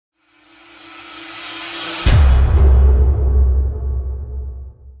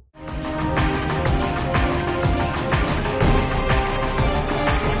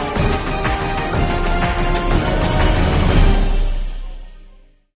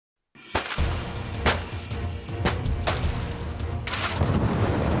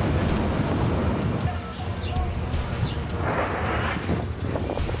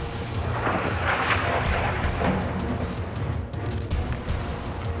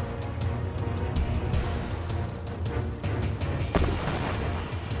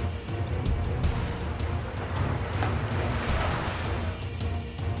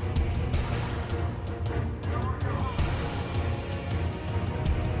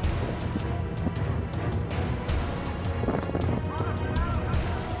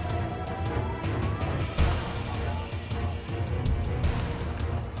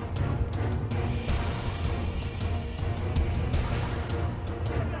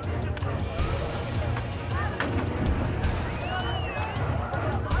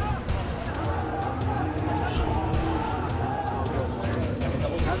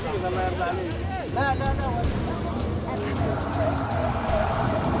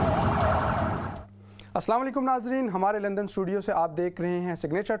السلام علیکم ناظرین، ہمارے لندن اسٹوڈیو سے آپ دیکھ رہے ہیں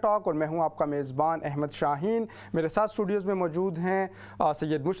سگنیچر ٹاک اور میں ہوں آپ کا میزبان احمد شاہین۔ میرے ساتھ اسٹوڈیوز میں موجود ہیں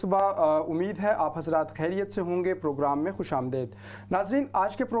سید مجتبیٰ۔ امید ہے آپ حضرات خیریت سے ہوں گے۔ پروگرام میں خوش آمدید ناظرین۔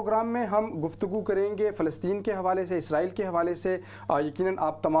 آج کے پروگرام میں ہم گفتگو کریں گے فلسطین کے حوالے سے، اسرائیل کے حوالے سے۔ یقیناً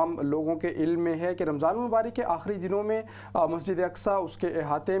آپ تمام لوگوں کے علم میں ہے کہ رمضان المبارک کے آخری دنوں میں مسجد اقصیٰ اس کے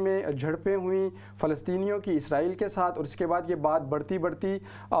احاطے میں جھڑپیں ہوئیں فلسطینیوں کی اسرائیل کے ساتھ، اور اس کے بعد یہ بات بڑھتی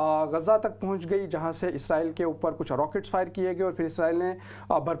غزہ تک پہنچ گئی، جہاں سے اسرائیل کے اوپر کچھ راکٹس فائر کیے گئے، اور پھر اسرائیل نے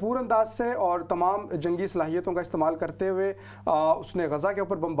بھرپور انداز سے اور تمام جنگی صلاحیتوں کا استعمال کرتے ہوئے اس نے غزہ کے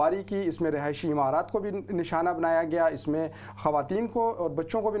اوپر بمباری کی۔ اس میں رہائشی عمارات کو بھی نشانہ بنایا گیا، اس میں خواتین کو اور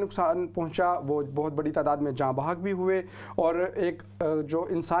بچوں کو بھی نقصان پہنچا، وہ بہت بڑی تعداد میں جاں بحق بھی ہوئے، اور ایک جو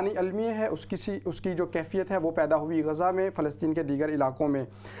انسانی المیہ ہے اس کی جو کیفیت ہے وہ پیدا ہوئی غزہ میں، فلسطین کے دیگر علاقوں میں۔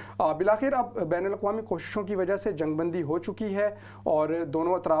 بالآخر اب بین الاقوامی کوششوں کی وجہ سے جنگ بندی ہو چکی ہے، اور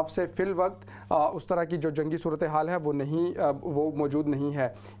دونوں اطراف سے فی الوقت اس طرح کی جو جنگی صورتحال ہے وہ موجود نہیں ہے۔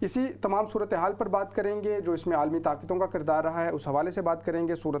 اسی تمام صورتحال پر بات کریں گے جو اس میں عالمی طاقتوں کا کردار رہا ہے، اس حوالے سے بات کریں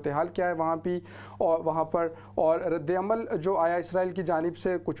گے، صورتحال کیا ہے وہاں پر اور رد عمل جو آیا اسرائیل کی جانب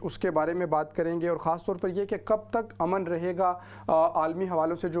سے، کچھ اس کے بارے میں بات کریں گے، اور خاص طور پر یہ کہ کب تک امن رہے گا۔ عالمی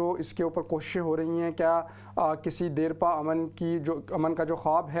حوالوں سے جو اس کے اوپر کوششیں ہو رہی ہیں، کیا کسی دیر پا امن کا جو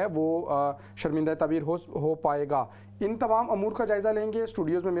خواب ہے وہ شرمندہ تعبیر ہو پائے گا۔ ان تمام امور کا جائزہ لیں گے۔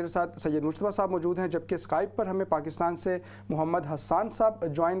 اسٹوڈیوز میں میرے ساتھ سید مجتبیٰ صاحب موجود ہیں، جبکہ اسکائپ پر ہمیں پاکستان سے محمد حسان صاحب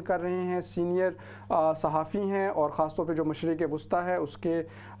جوائن کر رہے ہیں، سینئر صحافی ہیں، اور خاص طور پہ جو مشرق وسطیٰ ہے اس کے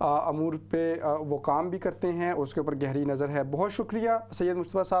امور پہ وہ کام بھی کرتے ہیں، اس کے اوپر گہری نظر ہے۔ بہت شکریہ سید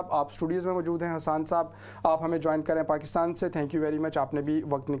مجتبیٰ صاحب، آپ اسٹوڈیوز میں موجود ہیں۔ حسان صاحب آپ ہمیں جوائن کریں پاکستان سے، تھینک یو ویری مچ، آپ نے بھی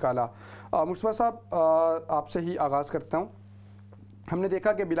وقت نکالا۔ مجتبیٰ صاحب آپ سے ہی آغاز کرتا ہوں۔ ہم نے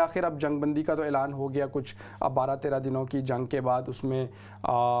دیکھا کہ بالآخر اب جنگ بندی کا تو اعلان ہو گیا، کچھ اب 12-13 دنوں کی جنگ کے بعد اس میں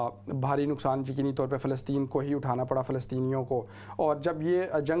بھاری نقصان یقینی طور پہ فلسطین کو ہی اٹھانا پڑا، فلسطینیوں کو۔ اور جب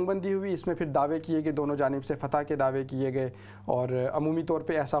یہ جنگ بندی ہوئی، اس میں پھر دعوے کیے گئے، دونوں جانب سے فتح کے دعوے کیے گئے، اور عمومی طور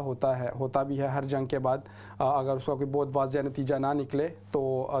پہ ایسا ہوتا بھی ہے ہر جنگ کے بعد، اگر اس کا کوئی بہت واضح نتیجہ نہ نکلے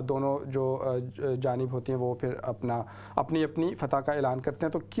تو دونوں جو جانب ہوتی ہیں وہ پھر اپنی فتح کا اعلان کرتے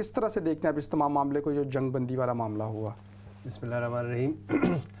ہیں۔ تو کس طرح سے دیکھتے ہیں اب اس تمام معاملے کو جو جنگ بندی والا معاملہ ہوا؟ بسم اللہ الرحمن الرحیم۔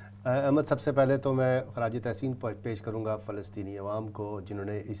 احمد، سب سے پہلے تو میں خراج تحسین پیش کروں گا فلسطینی عوام کو، جنہوں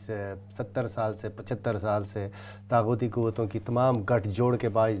نے اس 70 سال سے 75 سال سے طاغوتی قوتوں کی تمام گٹھ جوڑ کے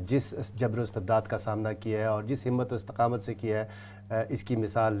باعث جس جبر و استبداد کا سامنا کیا ہے اور جس ہمت و استقامت سے کیا ہے، اس کی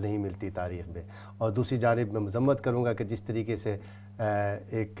مثال نہیں ملتی تاریخ میں۔ اور دوسری جانب میں مذمت کروں گا کہ جس طریقے سے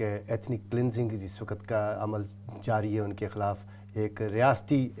ایک ایتھنک کلینزنگ جس وقت کا عمل جاری ہے ان کے خلاف، ایک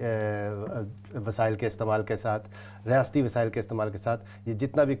ریاستی وسائل کے استعمال کے ساتھ یہ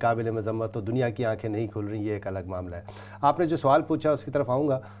جتنا بھی قابل مذمت ہو، دنیا کی آنکھیں نہیں کھل رہی، یہ ایک الگ معاملہ ہے۔ آپ نے جو سوال پوچھا اس کی طرف آؤں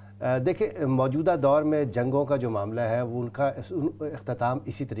گا۔ دیکھیں، موجودہ دور میں جنگوں کا جو معاملہ ہے وہ ان کا اختتام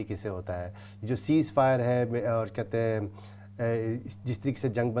اسی طریقے سے ہوتا ہے۔ جو سیز فائر ہے اور کہتے ہیں جس طریقے سے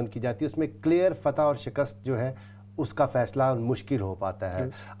جنگ بند کی جاتی ہے، اس میں کلیئر فتح اور شکست جو ہے اس کا فیصلہ مشکل ہو پاتا ہے۔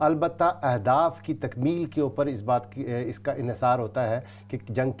 البتہ اہداف کی تکمیل کے اوپر اس کا انحصار ہوتا ہے کہ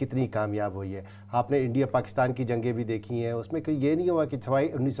جنگ کتنی کامیاب ہوئی ہے۔ آپ نے انڈیا پاکستان کی جنگیں بھی دیکھی ہیں، اس میں یہ نہیں ہوا کہ سوائے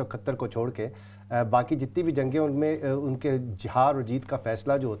 1971 کو چھوڑ کے باقی جتنی بھی جنگیں ان میں ان کے ہار اور جیت کا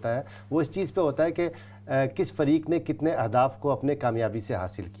فیصلہ جو ہوتا ہے وہ اس چیز پہ ہوتا ہے کہ کس فریق نے کتنے اہداف کو اپنے کامیابی سے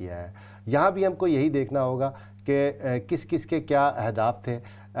حاصل کیا ہے۔ یہاں بھی ہم کو یہی دیکھنا ہوگا کہ کس کس کے کیا اہداف تھے۔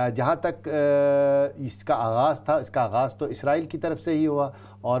 جہاں تک اس کا آغاز تو اسرائیل کی طرف سے ہی ہوا،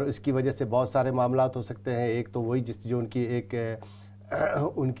 اور اس کی وجہ سے بہت سارے معاملات ہو سکتے ہیں۔ ایک تو وہی جو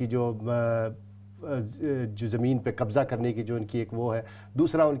ان کی جو زمین پہ قبضہ کرنے کی جو ان کی ایک وہ ہے،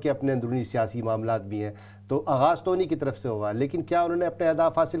 دوسرا ان کے اپنے اندرونی سیاسی معاملات بھی ہیں۔ تو آغاز تو انہی کی طرف سے ہوا، لیکن کیا انہوں نے اپنے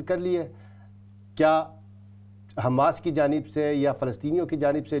اہداف حاصل کر لیے؟ کیا حماس کی جانب سے یا فلسطینیوں کی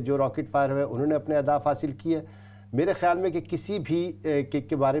جانب سے جو راکٹ فائر ہوئے انہوں نے اپنے اہداف حاصل کیے؟ میرے خیال میں کہ کسی بھی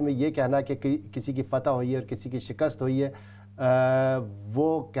کے بارے میں یہ کہنا کہ کسی کی فتح ہوئی ہے اور کسی کی شکست ہوئی ہے،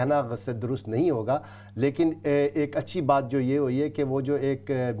 وہ کہنا درست نہیں ہوگا۔ لیکن ایک اچھی بات جو یہ ہوئی ہے کہ وہ جو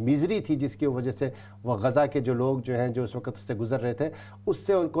ایک میزری تھی جس کی وجہ سے وہ غزہ کے جو لوگ جو ہیں جو اس وقت اس سے گزر رہے تھے، اس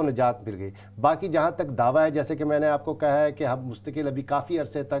سے ان کو نجات مل گئی۔ باقی جہاں تک دعویٰ ہے، جیسے کہ میں نے آپ کو کہا ہے کہ ہم مستقل ابھی کافی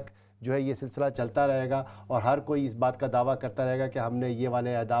عرصے تک جو ہے یہ سلسلہ چلتا رہے گا، اور ہر کوئی اس بات کا دعویٰ کرتا رہے گا کہ ہم نے یہ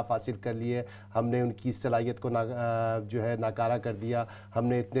والے اہداف حاصل کر لیے، ہم نے ان کی صلاحیت کو جو ہے ناکارہ کر دیا، ہم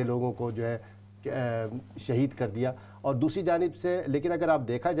نے اتنے لوگوں کو جو ہے شہید کر دیا۔ اور دوسری جانب سے لیکن اگر آپ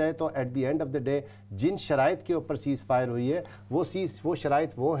دیکھا جائے تو at the end of the day جن شرائط کے اوپر سیز فائر ہوئی ہے وہ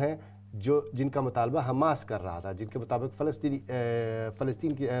شرائط وہ ہیں جن کا مطالبہ حماس کر رہا تھا، جن کے مطابق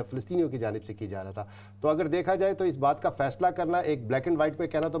فلسطینیوں کی جانب سے کی جا رہا تھا. تو اگر دیکھا جائے تو اس بات کا فیصلہ کرنا ایک بلیک اینڈ وائٹ پہ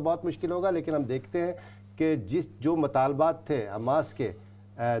کہنا تو بہت مشکل ہوگا، لیکن ہم دیکھتے ہیں کہ جو مطالبات تھے حماس کے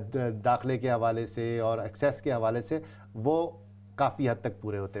داخلے کے حوالے سے اور ایکسیس کے حوالے سے، وہ کافی حد تک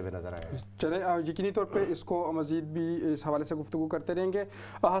پورے ہوتے ہوئے نظر آئے. چلیں یقینی طور پہ اس کو مزید بھی اس حوالے سے گفتگو کرتے رہیں گے.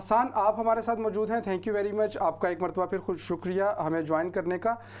 حسان آپ ہمارے ساتھ موجود ہیں، تھینک یو ویری مچ، آپ کا ایک مرتبہ پھر خود شکریہ ہمیں جوائن کرنے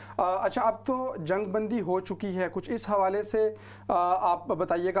کا. اچھا اب تو جنگ بندی ہو چکی ہے، کچھ اس حوالے سے آپ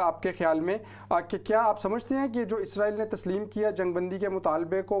بتائیے گا آپ کے خیال میں کہ کیا آپ سمجھتے ہیں کہ جو اسرائیل نے تسلیم کیا جنگ بندی کے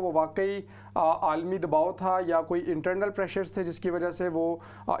مطالبے کو وہ واقعی عالمی دباؤ تھا یا کوئی انٹرنل پریشرز تھے جس کی وجہ سے وہ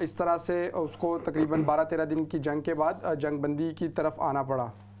اس طرح سے اس کو تقریباً 12-13 دن کی جنگ کے بعد جنگ بندی کی طرف آنا پڑا؟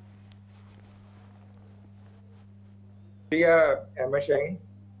 احمد شاہین،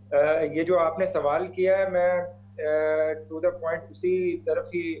 یہ جو آپ نے سوال کیا ہے میں ٹو دا پوائنٹ اسی طرف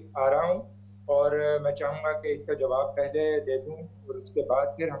ہی آ رہا ہوں، اور میں چاہوں گا کہ اس کا جواب پہلے دے دوں اور اس کے بعد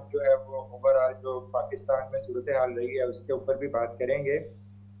پھر ہم جو ہے وہ اوورآل جو پاکستان میں صورتحال رہی ہے اس کے اوپر بھی بات کریں گے.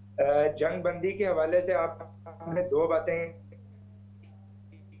 جنگ بندی کے حوالے سے آپ نے دو باتیں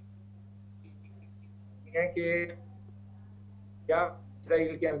ہیں کہ کیا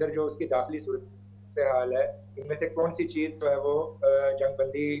اسرائیل کے اندر جو اس کی داخلی صورتحال ہے ان میں سے کون سی چیز جو ہے وہ جنگ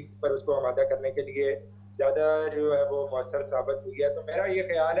بندی پر اس کو آمادہ کرنے کے لیے زیادہ جو ہے وہ مؤثر ثابت ہوئی ہے. تو میرا یہ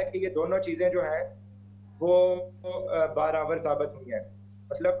خیال ہے کہ یہ دونوں چیزیں جو ہیں وہ بارآور ثابت ہوئی ہیں.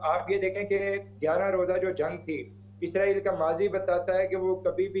 مطلب آپ یہ دیکھیں کہ 11 روزہ جو جنگ تھی، اسرائیل کا ماضی بتاتا ہے کہ وہ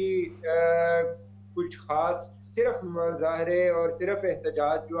کبھی بھی کچھ خاص صرف مظاہرے اور صرف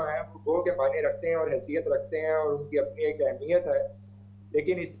احتجاج جو ہیں وہ گو کے معنی رکھتے ہیں اور حیثیت رکھتے ہیں اور ان کی اپنی ایک اہمیت ہے.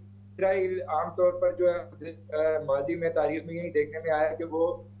 لیکن اسرائیل عام طور پر جو ہے ماضی میں تاریخ میں یہی دیکھنے میں آیا کہ وہ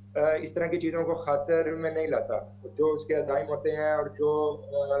اس طرح کی چیزوں کو خاطر میں نہیں لاتا. جو اس کے عزائم ہوتے ہیں اور جو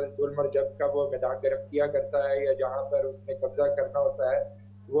ظلم اور جبر کا وہ میدان گرم کیا کرتا ہے یا جہاں پر اس نے قبضہ کرنا ہوتا ہے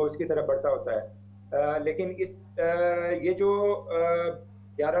وہ اس کی طرف بڑھتا ہوتا ہے. لیکن یہ جو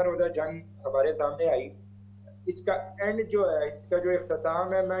 11 روزہ جنگ ہمارے سامنے آئی، اس کا اینڈ جو ہے، اس کا جو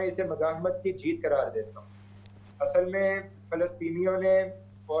اختتام ہے، میں اسے مزاحمت کی جیت قرار دیتا ہوں. اصل میں فلسطینیوں نے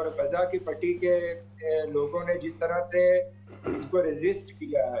اور غزہ کی پٹی کے لوگوں نے جس طرح سے اس کو ریزسٹ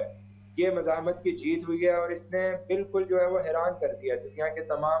کیا ہے، یہ مزاحمت کی جیت ہوئی ہے اور اس نے بالکل جو ہے وہ حیران کر دیا. دنیا کے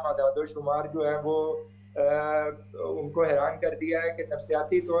تمام اعداد و شمار جو ہے وہ ان کو حیران کر دیا ہے کہ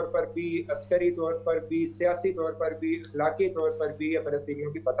نفسیاتی طور پر بھی، عسکری طور پر بھی، سیاسی طور پر بھی، اخلاقی طور پر بھی یہ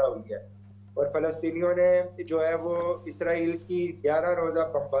فلسطینیوں کی فتح ہوئی ہے. اور فلسطینیوں نے جو ہے وہ اسرائیل کی 11 روزہ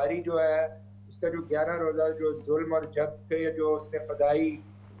بمباری جو ہے، اس کا جو 11 روزہ جو ظلم اور جبر کے جو اس نے فدائی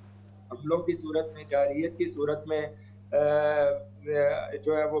حملوں کی صورت میں، جارحیت کی صورت میں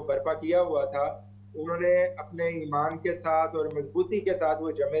جو ہے وہ برپا کیا ہوا تھا، انہوں نے اپنے ایمان کے ساتھ اور مضبوطی کے ساتھ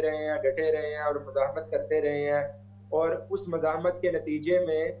وہ جمے رہے ہیں، ڈٹے رہے ہیں اور مزاحمت کرتے رہے ہیں. اور اس مزاحمت کے نتیجے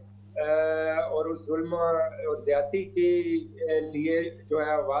میں اور اس ظلم اور زیادتی کے لیے جو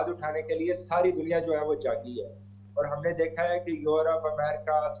ہے آواز اٹھانے کے لیے ساری دنیا جو ہے وہ جاگی ہے. اور ہم نے دیکھا ہے کہ یورپ،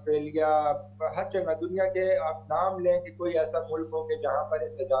 امریکہ، آسٹریلیا، ہر جگہ دنیا کے آپ نام لیں کہ کوئی ایسا ملک ہو کہ جہاں پر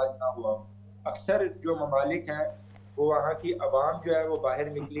احتجاج نہ ہوا ہو. اکثر جو ممالک ہیں وہ وہاں کی عوام جو ہے وہ باہر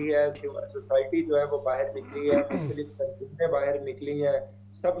نکلی ہے، سوسائٹی جو ہے وہ باہر نکلی ہے، مختلف تنظیمیں باہر نکلی ہیں،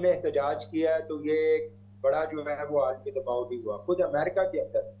 سب نے احتجاج کیا ہے. تو یہ ایک بڑا جو ہے وہ عالمی دباؤ بھی ہوا. خود امریکہ کے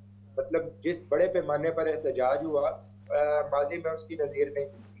اندر مطلب جس بڑے پیمانے پر احتجاج ہوا ماضی میں اس کی نظیر نہیں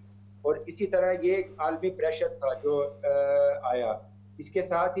ملتی. اور اسی طرح یہ ایک عالمی پریشر تھا جو آیا. اس کے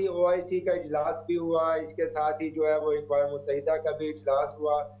ساتھ ہی OIC کا اجلاس بھی ہوا، اس کے ساتھ ہی جو ہے وہ اقوام متحدہ کا بھی اجلاس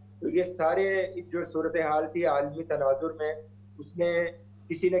ہوا. تو یہ سارے جو صورتحال تھی عالمی تناظر میں، اس نے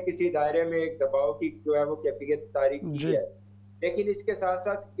کسی نہ کسی دائرے میں ایک دباؤ کی جو ہے وہ کیفیت تاریخ کی ہے. لیکن اس کے ساتھ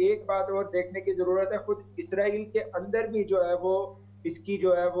ساتھ ایک بات اور دیکھنے کی ضرورت ہے، خود اسرائیل کے اندر بھی جو ہے وہ اس کی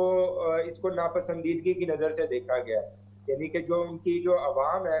جو ہے وہ اس کو ناپسندیدگی کی نظر سے دیکھا گیا. یعنی کہ جو ان کی جو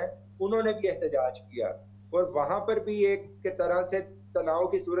عوام ہے انہوں نے بھی احتجاج کیا اور وہاں پر بھی ایک طرح سے تناؤ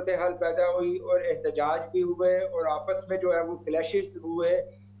کی صورتحال پیدا ہوئی اور احتجاج بھی ہوئے اور آپس میں جو ہے وہ کلیشز ہوئے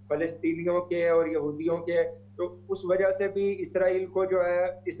فلسطینیوں کے اور یہودیوں کے. تو اس وجہ سے بھی اسرائیل کو جو ہے،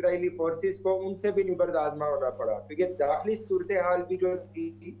 اسرائیلی فورسز کو ان سے بھی نبرد آزما ہونا پڑا. تو یہ داخلی صورتحال بھی جو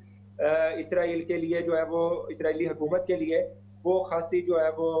تھی اسرائیل کے لیے جو ہے وہ، اسرائیلی حکومت کے لیے وہ خاصی جو ہے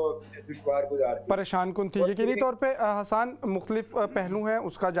وہ دشوار گزار تھی، پریشان کن تھی. یقینی طور پہ حسان مختلف پہلو ہیں،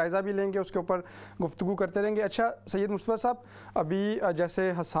 اس کا جائزہ بھی لیں گے، اس کے اوپر گفتگو کرتے رہیں گے. اچھا سید مصطفیٰ صاحب، ابھی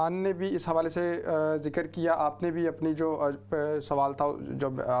جیسے حسان نے بھی اس حوالے سے ذکر کیا، آپ نے بھی اپنی جو سوال تھا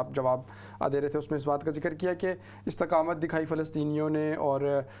جب آپ جواب دے رہے تھے اس میں اس بات کا ذکر کیا کہ استقامت دکھائی فلسطینیوں نے اور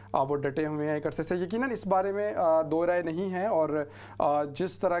وہ ڈٹے ہوئے ہیں ایک عرصے سے. یقیناً اس بارے میں دو رائے نہیں ہے، اور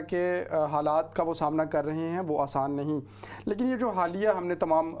جس طرح کے حالات کا وہ سامنا کر رہے ہیں وہ آسان نہیں. لیکن یہ جو حالیہ ہم نے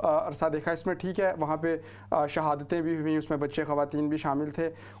تمام عرصہ دیکھا، اس میں ٹھیک ہے وہاں پہ شہادتیں بھی ہوئیں، اس میں بچے خواتین بھی شامل تھے،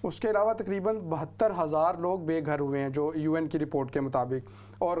 اس کے علاوہ تقریباً 72,000 لوگ بے گھر ہوئے ہیں جو UN کی رپورٹ کے مطابق.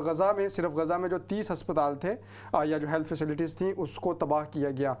 اور غزہ میں، صرف غزہ میں جو 30 ہسپتال تھے یا جو ہیلتھ فیسلٹیز تھیں اس کو تباہ کیا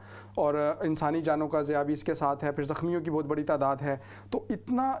گیا، اور انسانی جانوں کا ضیاع بھی اس کے ساتھ ہے، پھر زخمیوں کی بہت بڑی تعداد ہے. تو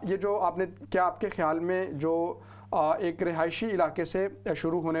اتنا یہ جو آپ نے، کیا آپ کے خیال میں جو ایک رہائشی علاقے سے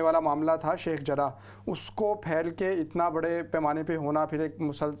شروع ہونے والا معاملہ تھا شیخ جرح، اس کو پھیل کے اتنا بڑے پیمانے پہ ہونا، پھر ایک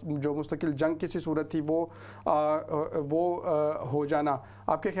جو مستقل جنگ کی سی صورت تھی وہ ہو جانا،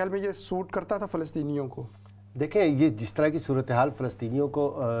 آپ کے خیال میں یہ سوٹ کرتا تھا فلسطینیوں کو؟ دیکھیں، یہ جس طرح کی صورتحال فلسطینیوں کو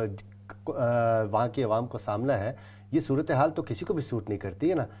وہاں کی عوام کو سامنا ہے، یہ صورتحال تو کسی کو بھی سوٹ نہیں کرتی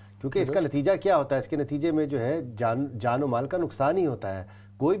ہے نا، کیونکہ اس کا نتیجہ کیا ہوتا ہے؟ اس کے نتیجے میں جو ہے جان و مال کا نقصان ہی ہوتا ہے.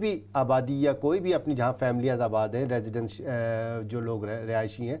 کوئی بھی آبادی یا کوئی بھی اپنی جہاں فیملیاں آباد ہیں، ریزیڈنس جو لوگ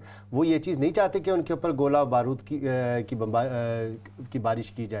رہائشی ہیں، وہ یہ چیز نہیں چاہتے کہ ان کے اوپر گولہ بارود کی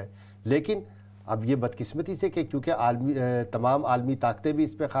بارش کی جائے. لیکن اب یہ بدقسمتی سے کہ کیونکہ تمام عالمی طاقتیں بھی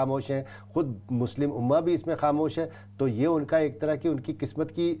اس پہ خاموش ہیں، خود مسلم امہ بھی اس میں خاموش ہے، تو یہ ان کا ایک طرح کی ان کی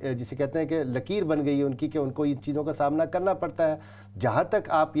قسمت کی جسے کہتے ہیں کہ لکیر بن گئی ہے ان کی، کہ ان کو ان چیزوں کا سامنا کرنا پڑتا ہے. جہاں تک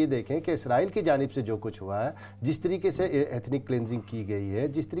آپ یہ دیکھیں کہ اسرائیل کی جانب سے جو کچھ ہوا ہے، جس طریقے سے ایتھنک کلینزنگ کی گئی ہے،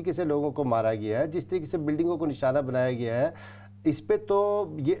 جس طریقے سے لوگوں کو مارا گیا ہے، جس طریقے سے بلڈنگوں کو نشانہ بنایا گیا ہے، اس پہ تو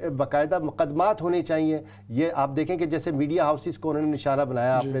یہ باقاعدہ مقدمات ہونے چاہیے. یہ آپ دیکھیں کہ جیسے میڈیا ہاؤسز کو انہوں نے نشانہ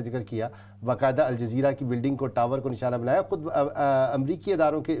بنایا، آپ نے ذکر کیا، باقاعدہ الجزیرہ کی بلڈنگ کو، ٹاور کو نشانہ بنایا، خود امریکی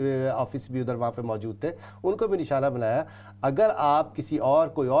اداروں کے آفس بھی ادھر وہاں پہ موجود تھے، ان کو بھی نشانہ بنایا. اگر آپ کسی اور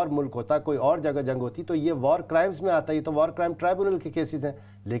کوئی اور ملک ہوتا، کوئی اور جگہ جنگ ہوتی تو یہ وار کرائمز میں آتا، یہ تو وار کرائم ٹرائبونل کے کیسز ہیں.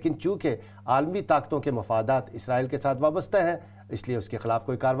 لیکن چونکہ عالمی طاقتوں کے مفادات اسرائیل کے ساتھ وابستہ ہیں، اس لیے اس کے خلاف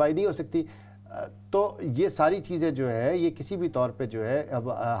کوئی کارروائی نہیں ہو سکتی. تو یہ ساری چیزیں جو ہیں، یہ کسی بھی طور پہ جو ہے، اب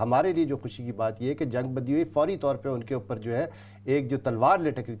ہمارے لیے جو خوشی کی بات یہ ہے کہ جنگ بندی ہوئی، فوری طور پہ ان کے اوپر جو ہے ایک جو تلوار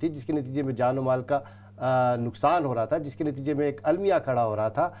لٹک رہی تھی، جس کے نتیجے میں جان و مال کا نقصان ہو رہا تھا، جس کے نتیجے میں ایک المیہ کھڑا ہو رہا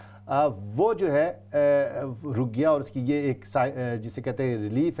تھا، وہ جو ہے رک گیا، اور اس کی یہ ایک جسے کہتے ہیں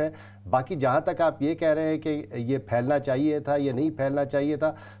ریلیف ہے. باقی جہاں تک آپ یہ کہہ رہے ہیں کہ یہ پھیلنا چاہیے تھا یا نہیں پھیلنا چاہیے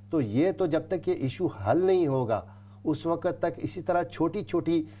تھا، تو یہ تو جب تک یہ ایشو حل نہیں ہوگا اس وقت تک اسی طرح چھوٹی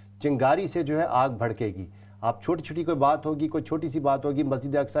چھوٹی چنگاری سے جو ہے آگ بھڑکے گی. آپ چھوٹی چھوٹی کوئی بات ہوگی، کوئی چھوٹی سی بات ہوگی،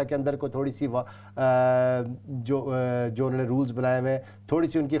 مسجد اقصیٰ کے اندر کوئی تھوڑی سی جو انہوں نے رولز بنائے ہوئے ہیں، تھوڑی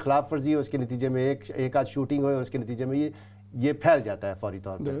سی ان کی خلاف ورزی ہے، اس کے نتیجے میں ایک آدھ شوٹنگ ہوئے، اس کے نتیجے میں یہ پھیل جاتا ہے فوری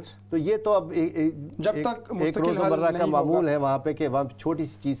طور پہ. تو یہ تو اب جب تک ایک روزمرہ کا معمول ہے وہاں پہ، کہ وہاں چھوٹی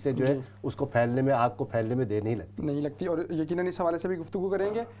سی چیز سے جو ہے اس کو پھیلنے میں، آگ کو پھیلنے میں دیر نہیں لگتی. اور یقیناً اس حوالے سے بھی گفتگو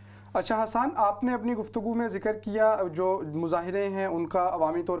کریں گے. اچھا حسان، آپ نے اپنی گفتگو میں ذکر کیا جو مظاہرے ہیں ان کا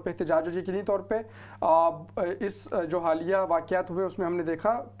عوامی طور پہ احتجاج، اور یقینی طور پہ اس جو حالیہ واقعات ہوئے اس میں ہم نے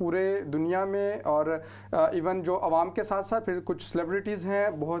دیکھا پورے دنیا میں، اور ایون جو عوام کے ساتھ ساتھ پھر کچھ سیلیبریٹیز ہیں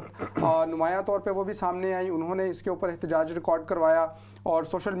بہت نمایاں طور پہ وہ بھی سامنے آئیں، انہوں نے اس کے اوپر احتجاج ریکارڈ کروایا، اور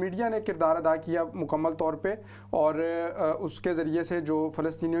سوشل میڈیا نے کردار ادا کیا مکمل طور پہ، اور اس کے ذریعے سے جو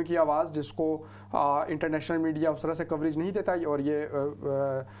فلسطینیوں کی آواز، جس کو انٹرنیشنل میڈیا اس طرح سے کوریج نہیں دیتا، اور یہ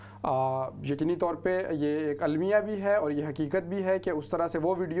یقینی طور پہ یہ ایک المیہ بھی ہے اور یہ حقیقت بھی ہے کہ اس طرح سے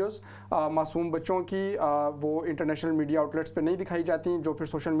وہ ویڈیوز معصوم بچوں کی وہ انٹرنیشنل میڈیا آؤٹلیٹس پہ نہیں دکھائی جاتی، جو پھر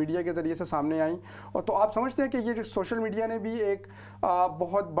سوشل میڈیا کے ذریعے سے سامنے آئیں. اور تو آپ سمجھتے ہیں کہ یہ جو سوشل میڈیا نے بھی ایک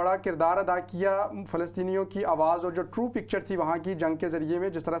بہت بڑا کردار ادا کیا فلسطینیوں کی آواز، اور جو ٹرو پکچر تھی وہاں کی جنگ کے ذریعے میں،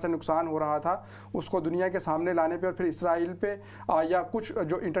 جس طرح سے نقصان ہو رہا تھا، اس کو دنیا کے سامنے لانے پہ، اور پھر اسرائیل پہ یا کچھ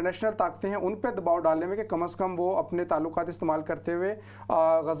جو انٹرنیشنل طاقتیں ہیں ان پہ دباؤ ڈالنے میں کہ کم از کم وہ اپنے تعلقات استعمال کرتے ہوئے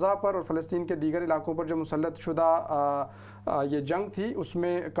غزہ پر اور فلسطین کے دیگر علاقوں پر جو مسلط شدہ یہ جنگ تھی اس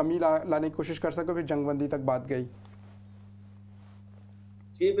میں کمی لانے کی کوشش کر سکے، پھر جنگ بندی تک بات گئی؟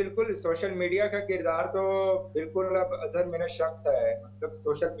 جی بالکل، سوشل میڈیا کا کردار تو بالکل اب اظہر من الشمس ہے. مطلب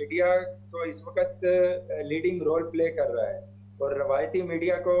سوشل میڈیا تو اس وقت لیڈنگ رول پلے کر رہا ہے اور روایتی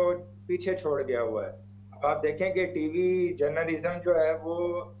میڈیا کو پیچھے چھوڑ گیا ہوا ہے. اب آپ دیکھیں کہ ٹی وی جرنلزم جو ہے وہ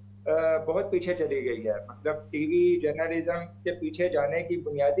بہت پیچھے چلی گئی ہے. مطلب ٹی وی جرنلزم کے پیچھے جانے کی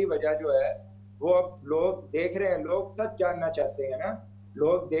بنیادی وجہ جو ہے وہ اب لوگ دیکھ رہے ہیں، لوگ سچ جاننا چاہتے ہیں نا،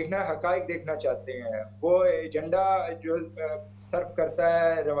 لوگ دیکھنا، حقائق دیکھنا چاہتے ہیں. وہ ایجنڈا جو صرف کرتا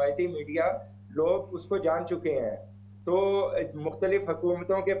ہے روایتی میڈیا، لوگ اس کو جان چکے ہیں. تو مختلف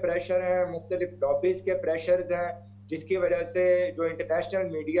حکومتوں کے پریشر ہیں، مختلف لابیز کے پریشرز ہیں، جس کی وجہ سے جو انٹرنیشنل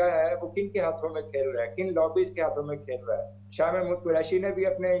میڈیا ہے وہ کن کے ہاتھوں میں کھیل رہا ہے، کن لابیز کے ہاتھوں میں کھیل رہا ہے۔ شاہ محمود قریشی نے بھی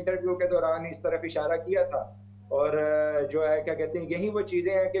اپنے انٹرویو کے دوران اس طرف اشارہ کیا تھا، اور جو ہے کیا کہتے ہیں، یہی وہ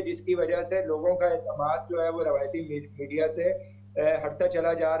چیزیں ہیں کہ جس کی وجہ سے لوگوں کا اعتماد جو ہے وہ روایتی میڈیا سے ہٹتا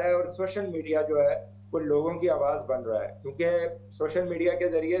چلا جا رہا ہے، اور سوشل میڈیا جو ہے وہ لوگوں کی آواز بن رہا ہے۔ کیونکہ سوشل میڈیا کے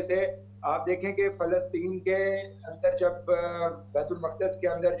ذریعے سے آپ دیکھیں کہ فلسطین کے اندر جب بیت المقدس کے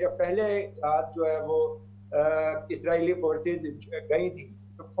اندر جب پہلے رات جو ہے وہ اسرائیلی فورسز گئی تھی،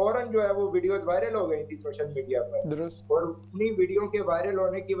 تو فوراً جو ہے وہ ویڈیوز وائرل ہو گئی تھی سوشل میڈیا پر، اور انہی ویڈیو کے وائرل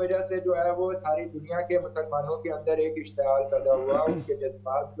ہونے کی وجہ سے جو ہے وہ ساری دنیا کے مسلمانوں کے اندر ایک اشتعال پیدا ہوا، ان کے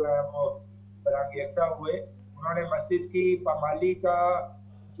جذبات جو ہے وہ برانگیختہ ہوئے۔ انہوں نے مسجد کی پامالی کا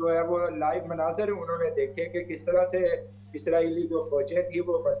جو ہے وہ لائیو مناظر انہوں نے دیکھے کہ کس طرح سے اسرائیلی جو فوجیں تھی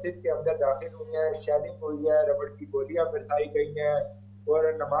وہ مسجد کے اندر داخل ہوئی ہیں، شیلنگ ہوئی ہے، ربڑ کی گولیاں برسائی گئی ہیں، اور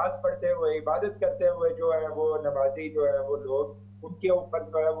نماز پڑھتے ہوئے، عبادت کرتے ہوئے جو ہے وہ نمازی جو ہے وہ لوگ، ان کے اوپر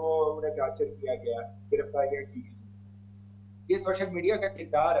جو ہے وہ انہیں ٹارچر کیا گیا، گرفتاریاں کی گئی۔ یہ سوشل میڈیا کا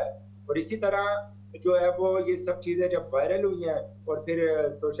کردار ہے۔ اور اسی طرح جو ہے وہ یہ سب چیزیں جب وائرل ہوئی ہیں اور پھر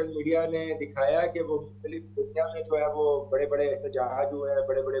سوشل میڈیا نے دکھایا کہ وہ مختلف دنیا میں جو ہے وہ بڑے بڑے احتجاج ہوئے ہیں،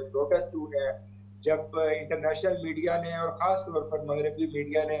 بڑے بڑے پروٹیسٹ ہوئے ہیں، جب انٹرنیشنل میڈیا نے اور خاص طور پر مغربی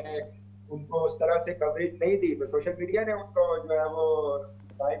میڈیا نے ان کو اس طرح سے کوریج نہیں دی، تو سوشل میڈیا نے ان کو جو ہے وہ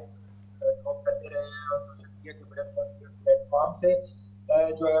لائیو کرتے رہے ہیں، اور سوشل میڈیا کے بڑے پلیٹ فارم سے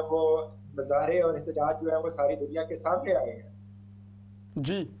جو ہے وہ مظاہرے اور احتجاج جو ہے وہ ساری دنیا کے سامنے آئے ہیں۔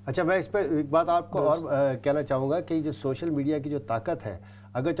 جی اچھا، میں اس پہ ایک بات آپ کو اور کہنا چاہوں گا کہ جو سوشل میڈیا کی جو طاقت ہے،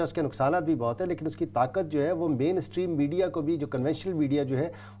 اگرچہ اس کے نقصانات بھی بہت ہیں، لیکن اس کی طاقت جو ہے وہ مین اسٹریم میڈیا کو بھی، جو کنونشنل میڈیا جو ہے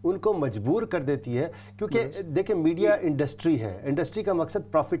ان کو مجبور کر دیتی ہے، کیونکہ دیکھیں میڈیا انڈسٹری ہے، انڈسٹری کا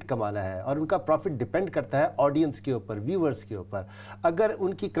مقصد پروفٹ کمانا ہے، اور ان کا پروفٹ ڈیپینڈ کرتا ہے آڈینس کے اوپر، ویورز کے اوپر۔ اگر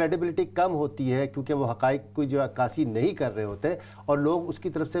ان کی کریڈیبلٹی کم ہوتی ہے کیونکہ وہ حقائق کو جو عکاسی نہیں کر رہے ہوتے اور لوگ اس کی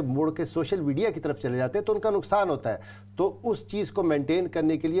طرف سے موڑ کے سوشل میڈیا کی طرف چلے جاتے ہیں، تو ان کا نقصان ہوتا ہے۔ تو اس چیز کو مینٹین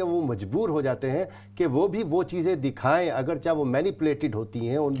کرنے کے لیے وہ مجبور ہو جاتے ہیں کہ وہ بھی وہ چیزیں دکھائیں، اگرچہ وہ مینیپولیٹڈ ہوتی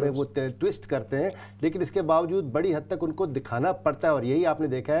ہیں، ان میں وہ ٹویسٹ کرتے ہیں، لیکن اس کے باوجود بڑی حد تک ان کو دکھانا پڑتا ہے۔ اور یہی آپ نے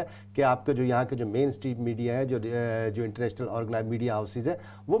دیکھا ہے کہ آپ کا جو یہاں کے جو مین اسٹریم میڈیا ہے، جو انٹرنیشنل آرگنائز میڈیا ہاؤسز ہیں،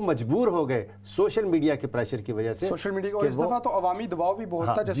 وہ مجبور ہو گئے سوشل میڈیا کے پریشر کی وجہ سے۔ سوشل میڈیا اور اس دفعہ تو عوامی دباؤ بھی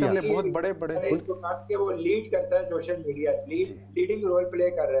بہت تھا، جیسے ہم نے بہت بڑے اس کو بات کہ وہ لیڈ کرتا ہے، social media leading role play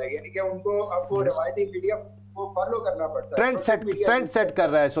کر رہا ہے، یعنی کہ ان کو اب وہ روایتی میڈیا کو فالو کرنا پڑتا ہے، ٹرینڈ سیٹ کر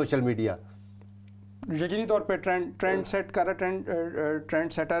رہا ہے سوشل میڈیا، یقینی طور پہ ٹرینڈ سیٹ کر رہا ہے،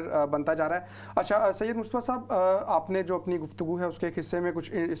 ٹرینڈ سیٹر بنتا جا رہا ہے۔ اچھا سید مصطفیٰ صاحب، آپ نے جو اپنی گفتگو ہے اس کے ایک حصے میں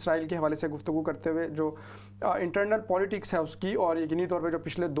کچھ اسرائیل کے حوالے سے گفتگو کرتے ہوئے جو انٹرنل پولیٹکس ہے اس کی، اور یقینی طور پہ جو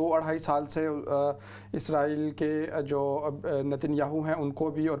پچھلے 2-2.5 سال سے اسرائیل کے جو نتن یاہو ہیں ان کو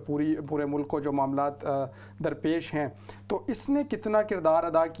بھی اور پورے ملک کو جو معاملات درپیش ہیں، تو اس نے کتنا کردار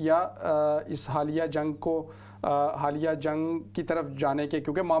ادا کیا اس حالیہ جنگ کی طرف جانے کے؟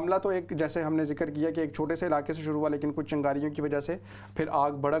 کیونکہ معاملہ تو ایک، جیسے ہم نے ذکر کیا کہ ایک چھوٹے سے علاقے سے شروع ہوا، لیکن کچھ چنگاریوں کی وجہ سے پھر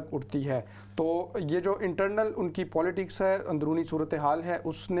آگ بھڑک اٹھتی ہے۔ تو یہ جو انٹرنل ان کی پولیٹکس ہے، اندرونی صورتحال ہے،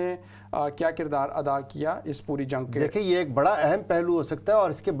 اس نے کیا کردار ادا کیا اس پوری جنگ کے؟ دیکھیں یہ ایک بڑا اہم پہلو ہو سکتا ہے، اور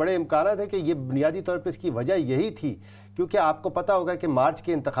اس کے بڑے امکانات ہیں کہ یہ بنیادی طور پہ اس کی وجہ یہی تھی، کیونکہ آپ کو پتہ ہوگا کہ مارچ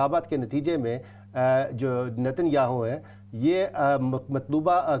کے انتخابات کے نتیجے میں جو نتن یاہو ہیں یہ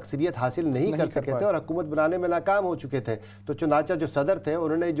مطلوبہ اکثریت حاصل نہیں کر سکے تھے اور حکومت بنانے میں ناکام ہو چکے تھے۔ تو چنانچہ جو صدر تھے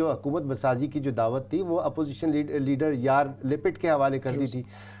انہوں نے جو حکومت بسازی کی جو دعوت تھی وہ اپوزیشن لیڈر یار لپٹ کے حوالے کر دی تھی۔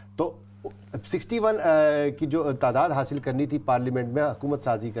 تو 61 کی جو تعداد حاصل کرنی تھی پارلیمنٹ میں حکومت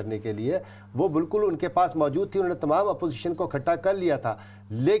سازی کرنے کے لیے، وہ بالکل ان کے پاس موجود تھی، انہوں نے تمام اپوزیشن کو اکٹھا کر لیا تھا،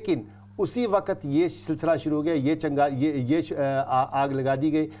 لیکن اسی وقت یہ سلسلہ شروع ہو گیا، یہ آگ لگا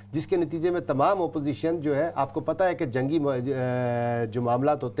دی گئی، جس کے نتیجے میں تمام اپوزیشن جو ہے، آپ کو پتہ ہے کہ جنگی جو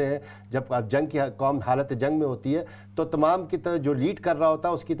معاملات ہوتے ہیں، جب جنگ کی قوم حالت جنگ میں ہوتی ہے تو تمام کی طرف جو لیڈ کر رہا ہوتا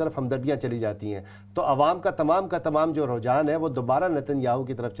ہے اس کی طرف ہمدردیاں چلی جاتی ہیں، تو عوام کا تمام جو رجحان ہے وہ دوبارہ نتن یاہو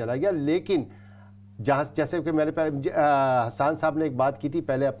کی طرف چلا گیا۔ لیکن جیسے کہ میں نے حسان صاحب نے ایک بات کی تھی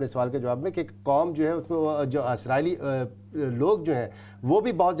پہلے اپنے سوال کے جواب میں کہ قوم جو ہے اس میں جو اسرائیلی لوگ جو ہیں وہ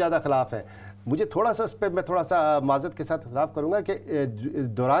بھی بہت زیادہ خلاف ہیں۔ مجھے تھوڑا سا اس پہ میں تھوڑا سا معذرت کے ساتھ خلاف کروں گا کہ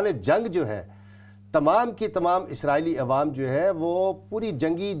دوران جنگ جو ہے تمام کی تمام اسرائیلی عوام جو ہے وہ پوری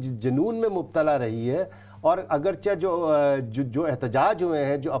جنگی جنون میں مبتلا رہی ہے، اور اگرچہ جو احتجاج ہوئے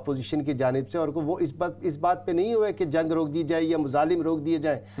ہیں جو اپوزیشن کی جانب سے، اور وہ اس بات پہ نہیں ہوئے کہ جنگ روک دی جائے یا مظالم روک دیے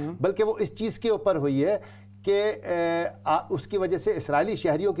جائیں، بلکہ وہ اس چیز کے اوپر ہوئی ہے کہ اس کی وجہ سے اسرائیلی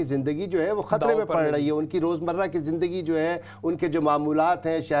شہریوں کی زندگی جو ہے وہ خطرے میں پڑ رہی ہے. ان کی روزمرہ کی زندگی جو ہے, ان کے جو معمولات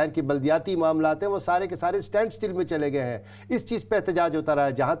ہیں, شہر کی بلدیاتی معاملات ہیں, وہ سارے کے سارے سٹینڈ سٹل میں چلے گئے ہیں. اس چیز پہ احتجاج ہوتا رہا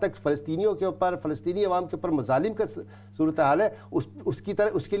ہے. جہاں تک فلسطینیوں کے اوپر, فلسطینی عوام کے اوپر مظالم کا صورتحال ہے,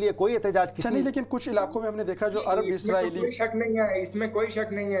 اس کے لیے کوئی احتجاج کسی نہیں. لیکن کچھ علاقوں میں ہم نے دیکھا جو عرب اسرائیلی, کوئی شک نہیں ہے, اس میں کوئی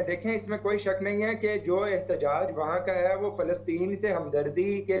شک نہیں ہے. دیکھیں اس میں کوئی شک نہیں ہے کہ جو احتجاج وہاں کا ہے وہ فلسطین سے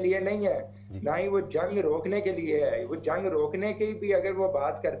ہمدردی کے لیے نہیں ہے, نہ ہی وہ جنگ روکنے کے لیے ہے. وہ جنگ روکنے کی بھی اگر وہ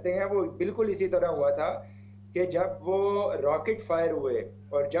بات کرتے ہیں, وہ بالکل اسی طرح ہوا تھا کہ جب وہ راکٹ فائر ہوئے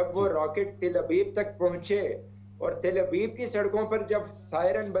اور جب وہ راکٹ تل ابیب تک پہنچے اور تل ابیب کی سڑکوں پر جب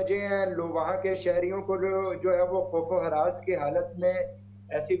سائرن بجے ہیں, وہاں کے شہریوں کو جو ہے وہ خوف و ہراس کی حالت میں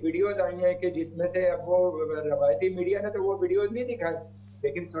ایسی ویڈیوز آئی ہیں کہ جس میں سے اب وہ روایتی میڈیا نے تو وہ ویڈیوز نہیں دکھائی,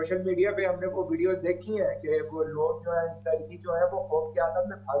 لیکن سوشل میڈیا پہ ہم نے وہ ویڈیوز دیکھی ہیں کہ وہ لوگ جو ہیں اسرائیلی جو ہیں وہ خوف کے عالم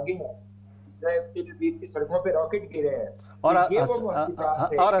میں بھاگے ہیں. اسرائیل تل ابیب کی سڑکوں پہ راکٹ گرے ہیں.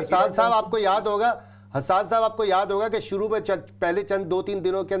 اور حسان صاحب آپ کو یاد ہوگا کہ شروع میں پہلے چند 2-3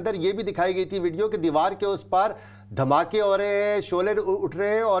 دنوں کے اندر یہ بھی دکھائی گئی تھی ویڈیو کہ دیوار کے اس پار دھماکے ہو رہے ہیں, شعلے اٹھ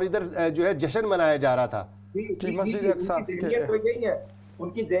رہے ہیں اور ادھر جو ہے جشن منایا جا رہا تھا. ان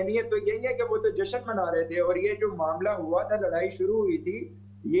کی ذہنیت تو یہی ہے کہ وہ تو جشن منا رہے تھے. اور یہ جو معاملہ ہوا تھا, لڑائی شروع ہوئی تھی,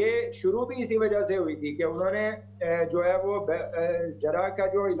 یہ شروع بھی اسی وجہ سے ہوئی تھی کہ انہوں نے جو ہے وہ جرا کا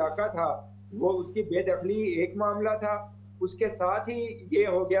جو علاقہ تھا وہ اس کی بے دخلی ایک معاملہ تھا. اس کے ساتھ ہی یہ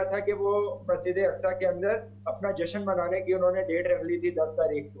ہو گیا تھا کہ وہ مسجد اقصیٰ کے اندر اپنا جشن منانے کی انہوں نے ڈیٹ رکھ لی تھی 10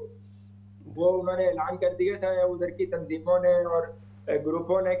 تاریخ کو. وہ انہوں نے اعلان کر دیا تھا ادھر کی تنظیموں نے اور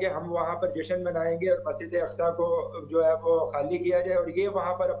گروپوں نے کہ ہم وہاں پر جشن منائیں گے اور مسجد اقصیٰ کو جو ہے وہ خالی کیا جائے, اور یہ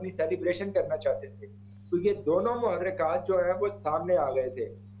وہاں پر اپنی سیلیبریشن کرنا چاہتے تھے. تو یہ دونوں محرکات جو ہیں وہ سامنے آ گئے تھے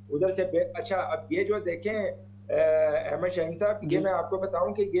ادھر سے. اچھا اب یہ جو دیکھیں احمد شاہین صاحب, یہ میں آپ کو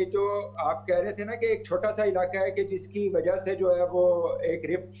بتاؤں کہ یہ جو آپ کہہ رہے تھے نا کہ ایک چھوٹا سا علاقہ ہے کہ جس کی وجہ سے جو ہے وہ ایک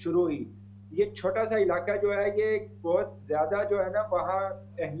رفٹ شروع ہوئی, یہ چھوٹا سا علاقہ جو ہے یہ بہت زیادہ جو ہے نا وہاں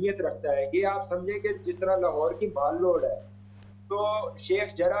اہمیت رکھتا ہے. یہ آپ سمجھیں کہ جس طرح لاہور کی مال روڈ ہے تو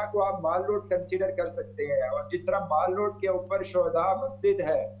شیخ جرا کو آپ مال روڈ کنسیڈر کر سکتے ہیں, اور جس طرح مال روڈ کے اوپر شہداء مسجد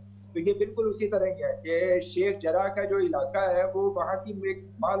ہے تو یہ بالکل اسی طرح ہی ہے کہ شیخ جرا کا جو علاقہ ہے وہ وہاں کی ایک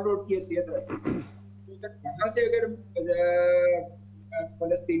مال روڈ کی حیثیت رکھتی ہے. یہاں سے اگر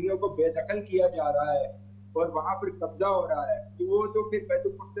فلسطینیوں کو بے دخل کیا جا رہا ہے اور وہاں پر قبضہ ہو رہا ہے تو وہ تو پھر بیت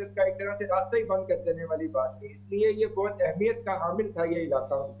المقدس کا ایک طرح سے راستہ ہی بند کر دینے والی بات تھی. اس لیے یہ بہت اہمیت کا حامل تھا یہ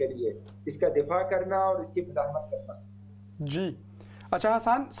علاقہ ان کے لیے, اس کا دفاع کرنا اور اس کی مزاحمت کرنا. جی اچھا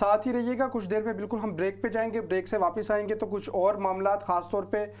حسان ساتھ ہی رہیے گا, کچھ دیر میں بالکل ہم بریک پہ جائیں گے. بریک سے واپس آئیں گے تو کچھ اور معاملات خاص طور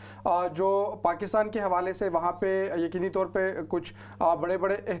پہ جو پاکستان کے حوالے سے وہاں پہ یقینی طور پہ کچھ بڑے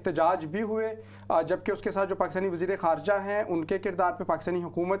بڑے احتجاج بھی ہوئے, جبکہ اس کے ساتھ جو پاکستانی وزیر خارجہ ہیں ان کے کردار پہ, پاکستانی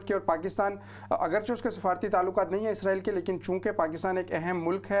حکومت کے, اور پاکستان اگرچہ اس کے سفارتی تعلقات نہیں ہیں اسرائیل کے, لیکن چونکہ پاکستان ایک اہم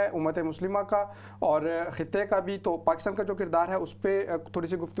ملک ہے امت مسلمہ کا اور خطے کا بھی, تو پاکستان کا جو کردار ہے اس پہ تھوڑی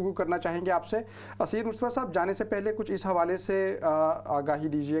سی گفتگو کرنا چاہیں گے آپ سے. سید مصطفیٰ صاحب جانے سے پہلے کچھ اس حوالے سے آگاہی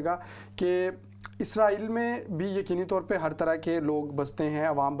دیجیے گا کہ اسرائیل میں بھی یقینی طور پہ ہر طرح کے لوگ بستے ہیں,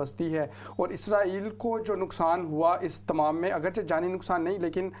 عوام بستی ہے, اور اسرائیل کو جو نقصان ہوا اس تمام میں, اگرچہ جانی نقصان نہیں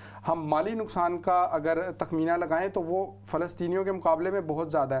لیکن ہم مالی نقصان کا اگر تخمینہ لگائیں تو وہ فلسطینیوں کے مقابلے میں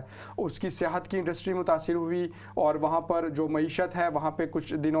بہت زیادہ ہے. اس کی سیاحت کی انڈسٹری متاثر ہوئی, اور وہاں پر جو معیشت ہے وہاں پہ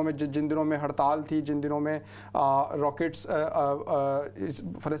کچھ دنوں میں جن دنوں میں ہڑتال تھی, جن دنوں میں راکٹس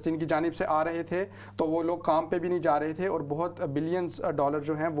فلسطین کی جانب سے آ رہے تھے تو وہ لوگ کام پہ بھی نہیں جا رہے تھے, اور بہت بلینز ڈالر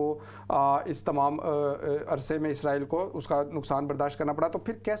جو ہیں وہ اس تمام عرصے میں اسرائیل کو اس کا نقصان برداشت کرنا پڑا. تو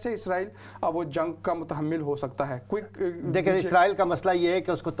پھر کیسے اسرائیل وہ جنگ کا متحمل ہو سکتا ہے؟ دیکھیں اسرائیل کا مسئلہ یہ ہے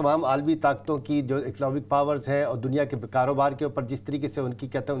کہ اس کو تمام عالمی طاقتوں کی جو اکنامک پاورز ہیں اور دنیا کے کاروبار کے اوپر جس طریقے سے ان کی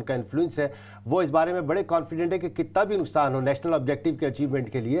کہتے ہیں ان کا انفلوئنس ہے, وہ اس بارے میں بڑے کانفیڈنٹ ہے کہ کتنا بھی نقصان ہو نیشنل آبجیکٹیو کے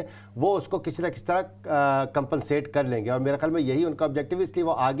اچیومنٹ کے لیے وہ اس کو کسی نہ کس طرح کمپنسیٹ کر لیں گے, اور میرے خیال میں یہی ان کا آبجیکٹیو ہے, اس لیے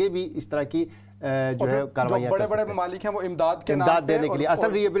وہ آگے بھی اس طرح کی جو ہے کاروائیاں بڑے بڑے ممالک ہیں وہ امداد دینے کے لیے.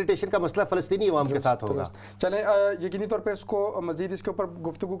 اصل ری ایبلیٹیشن کا مسئلہ فلسطینی عوام کے ساتھ ہوگا. چلیں یقینی طور پہ اس کو مزید اس کے اوپر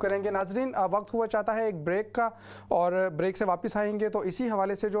گفتگو کریں گے. ناظرین وقت ہوا چاہتا ہے ایک بریک کا, اور بریک سے واپس آئیں گے تو اسی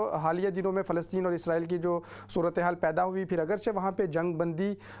حوالے سے جو حالیہ دنوں میں فلسطین اور اسرائیل کی جو صورتحال پیدا ہوئی, پھر اگرچہ وہاں پہ جنگ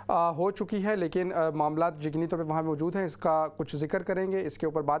بندی ہو چکی ہے لیکن معاملات یقینی طور پہ وہاں موجود ہیں, اس کا کچھ ذکر کریں گے, اس کے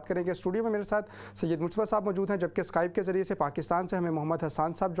اوپر بات کریں گے. اسٹوڈیو میں میرے ساتھ سید مصطفیٰ صاحب موجود ہیں, جبکہ اسکائپ کے ذریعے سے پاکستان سے ہمیں محمد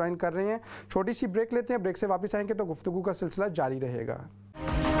حسان صاحب جوائن کر رہے ہیں. چھوٹی سی بریک لیتے ہیں, بریک سے واپس آئیں گے تو گفتگو کا سلسلہ جاری رہے گا.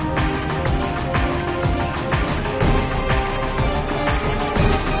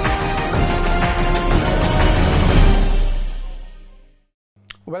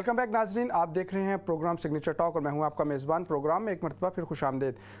 वेलकम बैक नाजरीन, आप देख रहे हैं प्रोग्राम सिग्नेचर टॉक और मैं हूं आपका मेज़बान। प्रोग्राम में एक मरतबा फिर खुश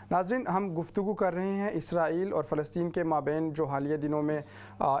आमदेद। नाजरीन, हम गुफ्तगू कर रहे हैं इसराइल और फ़लस्तीन के माबैन जो हालिया दिनों में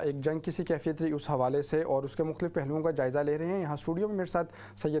एक जंग किसी कैफियत रही उस हवाले से और उसके मुख्तलिफ पहलुओं का जायज़ा ले रहे हैं। यहाँ स्टूडियो में मेरे साथ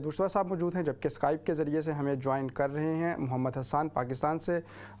सैयद मुश्तबा साहब मौजूद हैं, जबकि स्काइप के ज़रिए से हमें ज्वाइन कर रहे हैं मोहम्मद हसन, पाकिस्तान से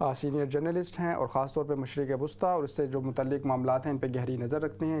सीनियर जर्नलिस्ट हैं और ख़ास तौर पर मशरिक़ वस्ता और इससे जो मुतल्लिक़ मामलात हैं इन पर गहरी नज़र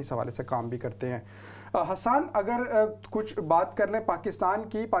रखते हैं, इस हवाले से काम भी करते हैं। हसन, अगर कुछ बात कर लें पाकिस्तान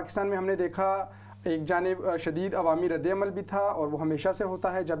की, पाकिस्तान में हमने देखा एक जानिब शदीद अवामी रद्द-ए-अमल भी था और वो हमेशा से होता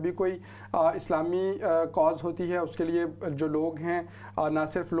है जब भी कोई इस्लामी कॉज़ होती है उसके लिए जो लोग हैं, ना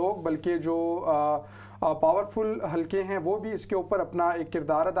सिर्फ लोग बल्कि जो पावरफुल हलके हैं वो भी इसके ऊपर अपना एक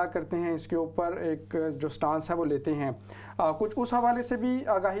किरदार अदा करते हैं, इसके ऊपर एक जो स्टांस है वो लेते हैं। कुछ उस हवाले से भी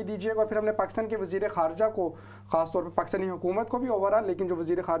आगाही दीजिएगा और फिर हमने पाकिस्तान के वज़ीर ख़ारजा को, ख़ास तौर पर पाकिस्तानी हुकूमत को भी ओवरऑल, लेकिन जो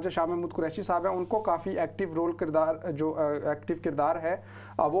वज़ीर ख़ारजा शाह महमूद कुरैशी साहब हैं उनको काफ़ी एक्टिव रोल किरदार, जो एक्टिव किरदार है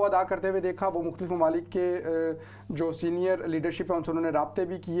वो अदा करते हुए देखा। वो मुख्तलिफ ममालिक के जो सीनियर लीडरशिप है उनसे उन्होंने राब्ते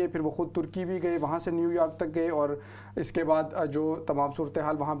भी किए, फिर वो ख़ुद तुर्की भी गए, वहाँ से न्यूयॉर्क तक गए और इसके बाद जो तमाम सूरत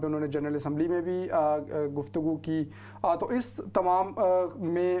हाल वहाँ पर उन्होंने जनरल असम्बली में भी गुफ्तगू की। तो इस तमाम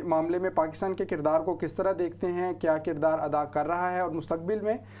में मामले में पाकिस्तान के किरदार को किस तरह देखते हैं, क्या किरदार अदा कर रहा है और मुस्तकबिल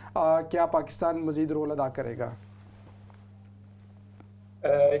में क्या पाकिस्तान मज़ीद रोल अदा करेगा?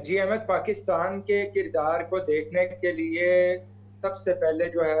 जी अहमद, पाकिस्तान के किरदार को देखने के लिए सबसे पहले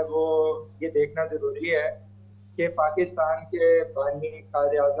जो है वो ये देखना ज़रूरी है कि पाकिस्तान के बानी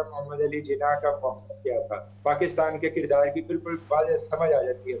कायद-ए-आज़म मोहम्मद अली जिन्ना का मौक़िफ़ क्या था। पाकिस्तान के किरदार की बिल्कुल वाज़ेह समझ आ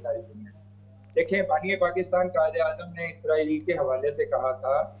जाती है सारी दुनिया। देखें, बानी पाकिस्तान कायद-ए-आज़म ने इसराइल के हवाले से कहा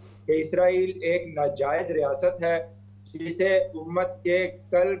था कि इसराइल एक नाजायज़ रियासत है जिसे उम्मत के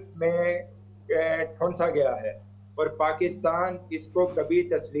कल्ब में ठुंसा गया है और पाकिस्तान इसको कभी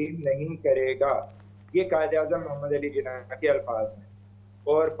तस्लीम नहीं करेगा। ये कायद-ए-आज़म मोहम्मद अली जिन्ना के अल्फाज हैं।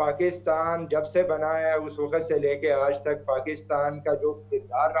 और पाकिस्तान जब से बना है उस वक़्त से लेके आज तक पाकिस्तान का जो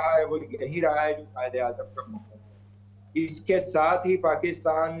किरदार रहा है वो यही रहा है जो कायद-ए-आज़म का मौक़िफ़ है। इसके साथ ही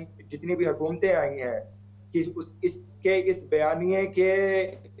पाकिस्तान जितनी भी हुकूमतें आई हैं कि इसके इस बयानिए के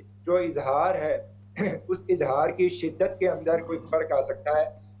जो इजहार है उस इजहार की शिद्दत के अंदर कोई फ़र्क आ सकता है।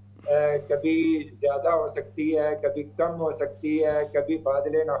 कभी ज़्यादा हो सकती है, कभी कम हो सकती है, कभी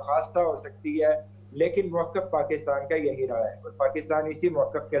बादल नाखास्ता हो सकती है, लेकिन मौक़िफ़ पाकिस्तान का यही रहा है और पाकिस्तान इसी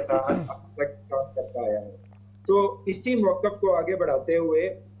मौक़िफ़ के साथ अब तक काम करता आया है। तो इसी मौक़िफ़ को आगे बढ़ाते हुए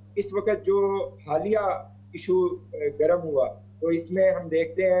इस वक्त जो हालिया इशू गर्म हुआ तो इसमें हम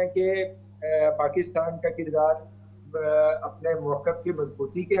देखते हैं कि पाकिस्तान का किरदार अपने मौक़िफ़ की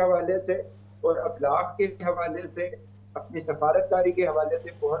मजबूती के हवाले से और अबलाग के हवाले से, अपनी सफारतकारी के हवाले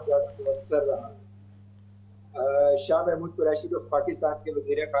से बहुत ज़्यादा मुअस्सर रहा। शाह महमूद कुरैशी जो पाकिस्तान के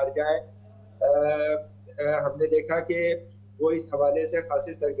वज़ीर ख़ारजा हैं, हमने देखा कि वो इस हवाले से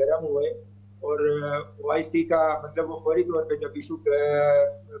खासे सरगर्म हुए और OIC का मतलब वो फौरी तौर पे जब इशू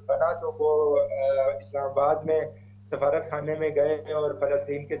बना तो वो इस्लामाबाद में सफारत खाने में गए और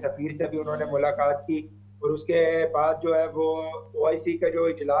फ़लस्तीन के सफ़ीर से भी उन्होंने मुलाकात की और उसके बाद जो है वो OIC का जो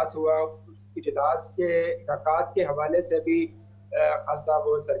इजलास हुआ उस इजलास के इनेकाद के हवाले से भी खासा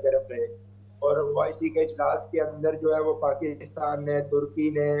वो सरगर्म रहे और OIC के इजलास के अंदर जो है वो पाकिस्तान ने, तुर्की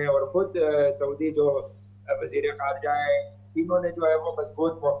ने और ख़ुद सऊदी जो वज़ीर ख़ारजा हैं, तीनों ने जो है वो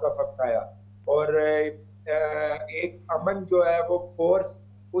मजबूत मौक़िफ़ अपनाया और एक अमन जो है वो फोर्स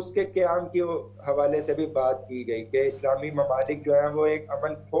उसके क़याम के हवाले से भी बात की गई कि इस्लामी ममालिक जो है वो एक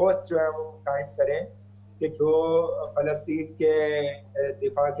अमन फोर्स जो है वो कायम करें कि जो फ़लस्तीन के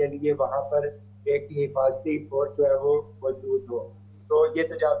दिफा के लिए वहाँ पर एक हिफाजती फोर्स जो है वो मौजूद हो। तो ये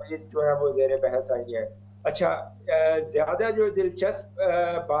तजावीज़ जो है वो ज़ेर बहस आई है। अच्छा, ज़्यादा जो दिलचस्प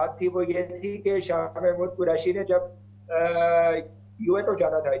बात थी वो ये थी कि शाह महमूद कुरैशी ने जब UNO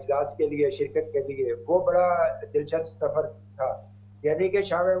जाना था इजलास के लिए, शिरकत के लिए, वो बड़ा दिलचस्प सफ़र था। यानी कि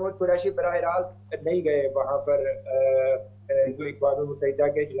शाह महमूद कुरैशी बराह रास्त नहीं गए वहाँ पर जो अक़वाम मुत्तहिदा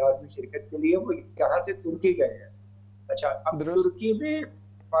के इजलास में शिरकत के लिए, वो यहाँ से तुर्की गए हैं। अच्छा, अब तुर्की में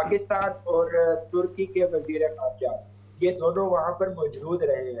पाकिस्तान और तुर्की के वज़ीर ख़ारजा ये दोनों वहाँ पर मौजूद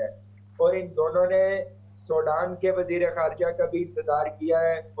रहे हैं और इन दोनों ने सूडान के वज़ीर ख़ारजा का भी इंतज़ार किया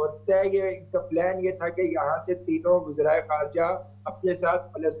है और तय ये इनका प्लान ये था कि यहाँ से तीनों वज़ीर ख़ारजा अपने साथ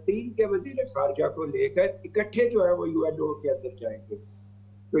फ़लस्तीन के वज़ीर ख़ारजा को लेकर इकट्ठे जो है वो UNO के अंदर जाएंगे।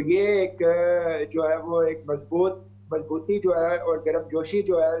 तो ये एक जो है वो एक मजबूती जो है और गर्मजोशी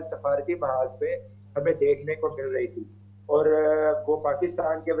जो है सफारती महाज पे हमें देखने को मिल रही थी और वो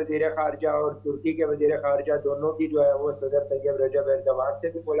पाकिस्तान के वज़ीर ख़ारजा और तुर्की के वज़ीर ख़ारजा दोनों की जो है वो सदर तैयब रजब एर्दोगान से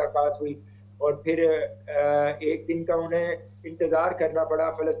भी मुलाकात हुई और फिर एक दिन का उन्हें इंतज़ार करना पड़ा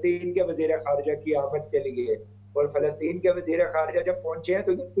फ़लस्तीन के वज़ीर ख़ारजा की आमद के लिए اور فلسطین کے وزیر خارجہ جب پہنچے ہیں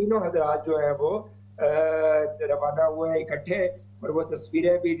تو یہ تینوں حضرات جو ہیں وہ روانہ ہوئے ہیں اکٹھے، اور وہ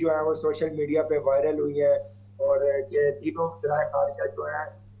تصویریں بھی جو ہیں وہ سوشل میڈیا پہ وائرل ہوئی ہیں، اور یہ تینوں وزرائے خارجہ جو ہیں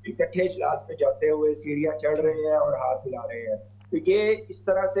اکٹھے اجلاس میں جاتے ہوئے سیڑھیاں چڑھ رہے ہیں اور ہاتھ ہلا رہے ہیں. تو یہ اس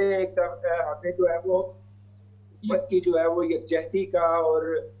طرح سے ایک ہمیں جو ہے وہ حکومت کی جو ہے وہ یکجہتی کا اور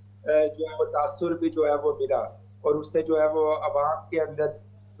جو ہے وہ تاثر بھی جو ہے وہ ملا، اور اس سے جو ہے وہ عوام کے اندر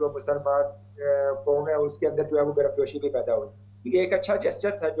جو مسلمان قوم ہے اس کے اندر جو ہے وہ گرمجوشی بھی پیدا ہوئی. یہ ایک اچھا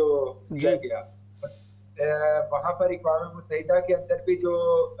جسچر تھا جو کیا گیا. وہاں پر اقوام متحدہ کے اندر بھی جو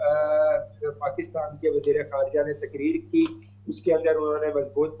پاکستان کے وزیر خارجہ نے تقریر کی، اس کے اندر انہوں نے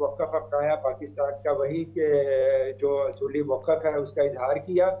مضبوط موقف اپنایا، پاکستان کا وہی کہ جو اصولی موقف ہے اس کا اظہار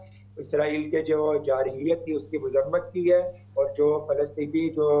کیا، اسرائیل کے جو جارحیت تھی اس کی مذمت کی ہے، اور جو فلسطینی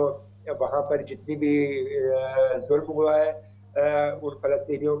جو وہاں پر جتنی بھی ظلم ہوا ہے ان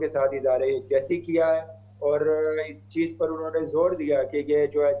فلسطینیوں کے ساتھ اظہار یکجہتی کیا ہے. اور اس چیز پر انہوں نے زور دیا کہ یہ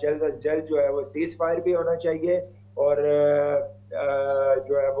جو ہے جلد از جلد جو ہے وہ سیز فائر بھی ہونا چاہیے، اور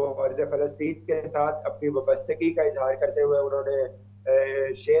جو ہے وہ عرض فلسطین کے ساتھ اپنی وابستگی کا اظہار کرتے ہوئے انہوں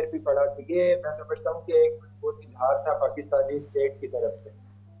نے شعر بھی پڑھا. تو یہ میں سمجھتا ہوں کہ ایک مضبوط اظہار تھا پاکستانی اسٹیٹ کی طرف سے.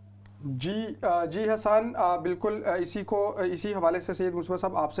 جی حسان، بالکل اسی حوالے سے سید مصطفیٰ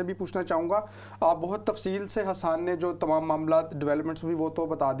صاحب آپ سے بھی پوچھنا چاہوں گا. بہت تفصیل سے حسان نے جو تمام معاملات ڈیولپمنٹس بھی وہ تو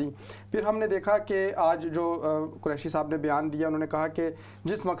بتا دیں. پھر ہم نے دیکھا کہ آج جو قریشی صاحب نے بیان دیا، انہوں نے کہا کہ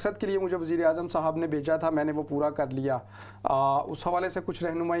جس مقصد کے لیے مجھے وزیر اعظم صاحب نے بھیجا تھا میں نے وہ پورا کر لیا. اس حوالے سے کچھ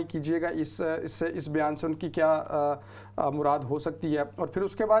رہنمائی کیجیے گا، اس بیان سے ان کی کیا مراد ہو سکتی ہے. اور پھر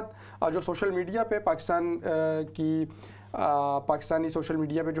اس کے بعد جو سوشل میڈیا پہ پاکستانی سوشل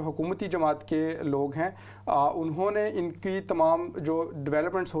میڈیا پہ جو حکومتی جماعت کے لوگ ہیں انہوں نے ان کی تمام جو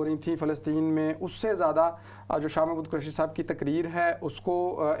ڈیولپمنٹس ہو رہی تھیں فلسطین میں، اس سے زیادہ جو شاہ محمود قریشی صاحب کی تقریر ہے اس کو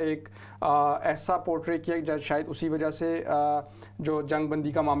ایک ایسا پورٹرے کیا کہ شاید اسی وجہ سے جو جنگ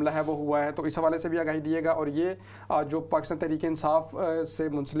بندی کا معاملہ ہے وہ ہوا ہے. تو اس حوالے سے بھی آگاہی دیے گا. اور یہ جو پاکستان تحریک انصاف سے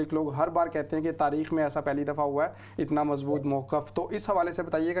منسلک لوگ ہر بار کہتے ہیں کہ تاریخ میں ایسا پہلی دفعہ ہوا ہے اتنا مضبوط موقف، تو اس حوالے سے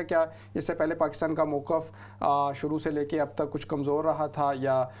بتائیے گا کیا اس سے پہلے پاکستان کا موقف شروع سے لے کے اب تک کچھ کمزور رہا تھا،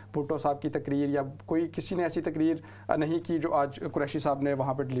 یا بھٹو صاحب کی تقریر یا کسی نے ایسی تقریر نہیں کی جو آج قریشی صاحب نے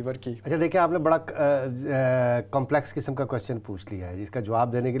وہاں پہ ڈیلیور کی؟ اچھا دیکھیں، آپ نے بڑا کمپلیکس قسم کا کویشچن پوچھ لیا ہے جس کا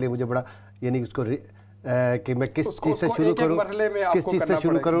جواب دینے کے لیے مجھے بڑا یعنی اس کو کہ میں کس چیز سے شروع کروں، کس چیز سے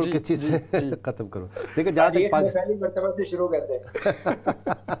شروع کروں، کس چیز سے ختم کروں. دیکھیں جہاں تک پہلی مرتبہ سے شروع کرتے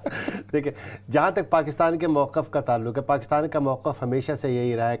ہیں دیکھیں جہاں تک پاکستان کے موقف کا تعلق ہے، پاکستان کا موقف ہمیشہ سے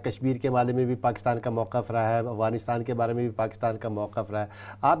یہی رہا ہے. کشمیر کے بارے میں بھی پاکستان کا موقف رہا ہے، افغانستان کے بارے میں بھی پاکستان کا موقف رہا ہے.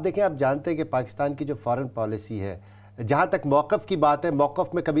 آپ دیکھیں، آپ جانتے ہیں کہ پاکستان کی جو فارن پالیسی ہے، جہاں تک موقف کی بات ہے،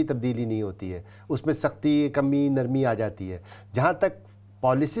 موقف میں کبھی تبدیلی نہیں ہوتی ہے، اس میں سختی کمی نرمی آ جاتی ہے. جہاں تک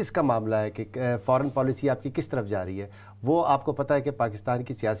پالیسیز کا معاملہ ہے کہ فارن پالیسی آپ کی کس طرف جا رہی ہے، وہ آپ کو پتہ ہے کہ پاکستان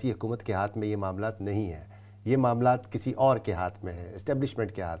کی سیاسی حکومت کے ہاتھ میں یہ معاملات نہیں ہیں. یہ معاملات کسی اور کے ہاتھ میں ہے،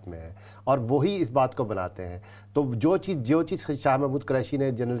 اسٹیبلشمنٹ کے ہاتھ میں ہے، اور وہی اس بات کو بناتے ہیں. تو جو چیز شاہ محمود قریشی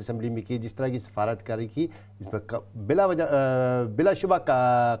نے جنرل اسمبلی میں کی، جس طرح کی سفارت کاری کی، اس میں بلا شبہ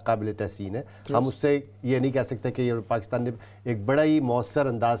قابل تحسین ہے. ہم اس سے یہ نہیں کہہ سکتے کہ پاکستان نے ایک بڑا ہی مؤثر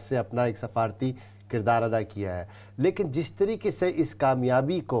انداز سے اپنا ایک سفارتی کردار ادا کیا ہے. لیکن جس طریقے سے اس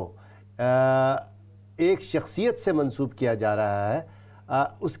کامیابی کو ایک شخصیت سے منسوب کیا جا رہا ہے،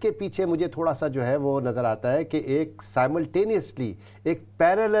 اس کے پیچھے مجھے تھوڑا سا جو ہے وہ نظر آتا ہے کہ ایک سائملٹینیسلی ایک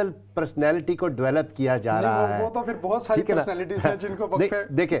پیرالل پرسنالٹی کو ڈیولپ کیا جا رہا ہے. وہ تو پھر بہت ساری پرسنالٹیز ہیں جن کو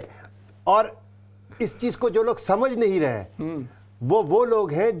دیکھیں، اور اس چیز کو جو لوگ سمجھ نہیں رہے وہ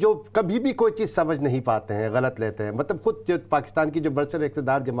لوگ ہیں جو کبھی بھی کوئی چیز سمجھ نہیں پاتے ہیں، غلط لیتے ہیں. مطلب خود جو پاکستان کی جو برسر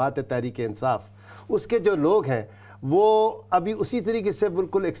اقتدار جماعت ہے تحریک انصاف، اس کے جو لوگ ہیں وہ ابھی اسی طریقے سے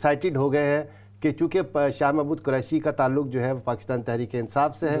بالکل ایکسائٹڈ ہو گئے ہیں کہ چونکہ شاہ محمود قریشی کا تعلق جو ہے وہ پاکستان تحریک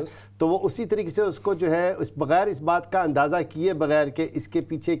انصاف سے ہے، تو وہ اسی طریقے سے اس کو جو ہے بغیر اس بات کا اندازہ کیے بغیر کہ اس کے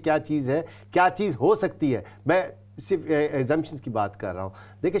پیچھے کیا چیز ہے، کیا چیز ہو سکتی ہے. میں صرف ایگزمپشنز کی بات کر رہا ہوں.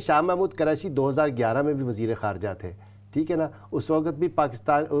 دیکھیں جب محمود قریشی 2011 میں بھی وزیر خارجہ تھے، ٹھیک ہے نا، اس وقت بھی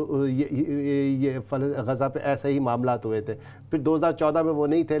پاکستان یہ غزہ پہ ایسے ہی معاملات ہوئے تھے. پھر 2014 میں وہ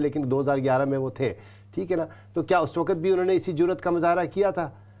نہیں تھے لیکن 2011 میں وہ تھے، ٹھیک ہے نا. تو کیا اس وقت بھی انہوں نے اسی جرأت کا مظاہرہ کیا تھا؟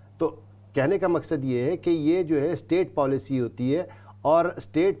 تو کہنے کا مقصد یہ ہے کہ یہ جو ہے اسٹیٹ پالیسی ہوتی ہے، اور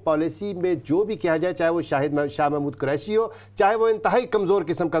اسٹیٹ پالیسی میں جو بھی کہا جائے، چاہے وہ شاہ محمود قریشی ہو، چاہے وہ انتہائی کمزور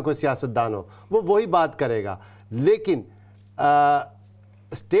قسم کا کوئی سیاستدان ہو، وہ وہی بات کرے گا. لیکن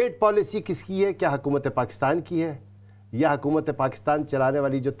اسٹیٹ پالیسی کس کی ہے؟ کیا حکومت پاکستان کی ہے یا حکومت پاکستان چلانے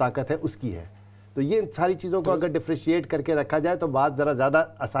والی جو طاقت ہے اس کی ہے؟ تو یہ ساری چیزوں کو اگر ڈفریشیٹ کر کے رکھا جائے تو بات ذرا زیادہ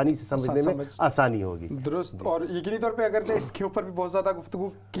آسانی سے سمجھنے میں آسانی ہوگی. درست. اور یقینی طور پہ اگرچہ اس کے اوپر بھی بہت زیادہ گفتگو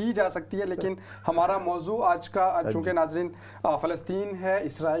کی جا سکتی ہے، لیکن ہمارا موضوع آج کا چونکہ ناظرین فلسطین ہے،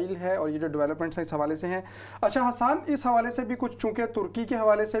 اسرائیل ہے، اور یہ جو ڈیولپمنٹس ہیں اس حوالے سے ہیں. اچھا حسان، اس حوالے سے بھی کچھ، چونکہ ترکی کے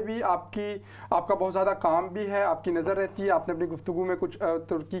حوالے سے بھی آپ کا بہت زیادہ کام بھی ہے، آپ کی نظر رہتی ہے، آپ نے اپنی گفتگو میں کچھ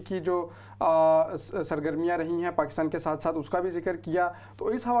ترکی کی جو سرگرمیاں رہی ہیں پاکستان کے ساتھ ساتھ اس کا بھی ذکر کیا، تو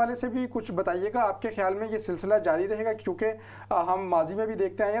اس حوالے سے بھی کچھ بتائیے گا. آپ کے خیال میں یہ سلسلہ جاری رہے گا؟ کیونکہ ہم ماضی میں بھی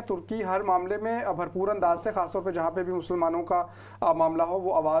دیکھتے آئے ہیں ترکی ہر معاملے میں بھرپور انداز سے، خاص طور پہ جہاں پہ بھی مسلمانوں کا معاملہ ہو،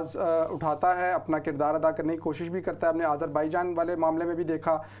 وہ آواز اٹھاتا ہے، اپنا کردار ادا کرنے کی کوشش بھی کرتا ہے. ہم نے آذربائیجان والے معاملے میں بھی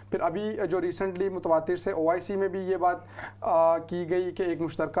دیکھا، پھر ابھی جو ریسنٹلی متواتر سے OIC میں بھی یہ بات کی گئی کہ ایک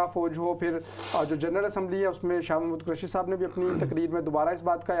مشترکہ فوج ہو. پھر جو جنرل اسمبلی ہے اس میں شاہ محمود قریشی صاحب نے بھی اپنی تقریر میں دوبارہ اس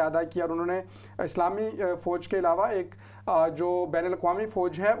بات کا اعادہ کیا، اور انہوں نے اسلامی فوج کے علاوہ ایک جو بین الاقوامی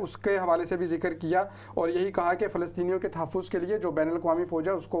فوج ہے اس کے حوالے سے بھی ذکر کیا، اور یہی کہا کہ فلسطینیوں کے تحفظ کے لیے جو بین الاقوامی فوج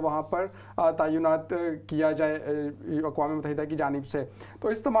ہے اس کو وہاں پر تعینات کیا جائے اقوام متحدہ کی جانب سے. تو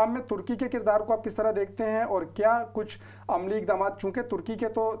اس تمام میں ترکی کے کردار کو آپ کس طرح دیکھتے ہیں، اور کیا کچھ عملی اقدامات، چونکہ ترکی کے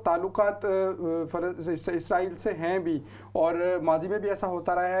تو تعلقات اسرائیل سے ہیں بھی، اور ماضی میں بھی ایسا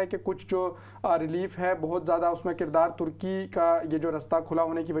ہوتا رہا ہے کہ کچھ جو ریلیف ہے بہت زیادہ اس میں کردار ترکی کا، یہ جو رستہ کھلا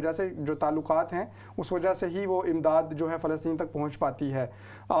ہونے کی وجہ سے جو تعلقات ہیں اس وجہ سے ہی وہ امداد جو ہے فلسطین تک پہنچ پاتی ہے.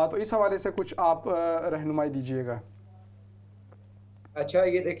 تو اس حوالے سے کچھ آپ رہنمائی دیجئے گا. اچھا،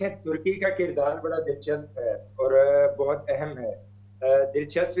 یہ دیکھیں ترکی کا کردار بڑا دلچسپ ہے اور بہت اہم ہے.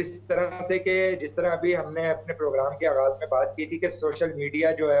 دلچسپ اس طرح سے کہ جس طرح ابھی ہم نے اپنے پروگرام کے آغاز میں بات کی تھی کہ سوشل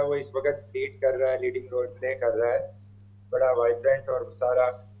میڈیا جو ہے وہ اس وقت لیڈنگ رول پلے کر رہا ہے، بڑا وائبرنٹ اور سارا.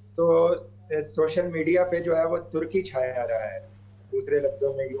 تو سوشل میڈیا پہ جو ہے وہ ترکی چھایا رہا ہے. دوسرے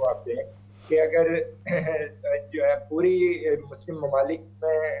لفظوں میں یوں آپ دیکھیں کہ اگر جو ہے پوری مسلم ممالک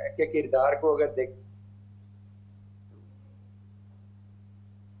میں کے کردار کو اگر دیکھ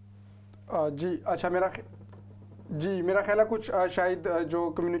جی اچھا، میرا خیال ہے کچھ شاید جو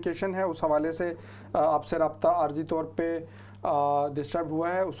کمیونیکیشن ہے اس حوالے سے آپ سے رابطہ عارضی طور پہ ڈسٹرب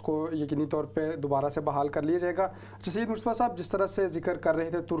ہوا ہے، اس کو یقینی طور پہ دوبارہ سے بحال کر لیا جائے گا. سید مصطفیٰ صاحب جس طرح سے ذکر کر رہے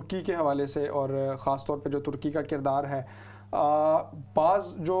تھے ترکی کے حوالے سے، اور خاص طور پہ جو ترکی کا کردار ہے،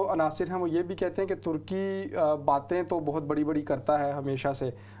 بعض جو عناصر ہیں وہ یہ بھی کہتے ہیں کہ ترکی باتیں تو بہت بڑی بڑی کرتا ہے ہمیشہ سے،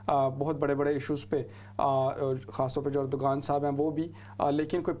 بہت بڑے بڑے ایشوز پہ، خاص طور پہ جو اردوغان صاحب ہیں وہ بھی،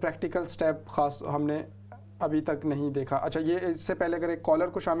 لیکن کوئی پریکٹیکل سٹیپ خاص ہم نے ابھی تک نہیں دیکھا. اچھا، یہ اس سے پہلے اگر ایک کالر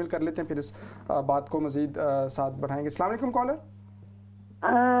کو شامل کر لیتے ہیں پھر اس بات کو مزید ساتھ بڑھائیں گے. السلام علیکم کالر.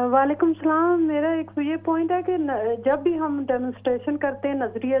 وعلیکم السلام. میرا ایک یہ پوائنٹ ہے کہ جب بھی ہم ڈیمونسٹریشن کرتے ہیں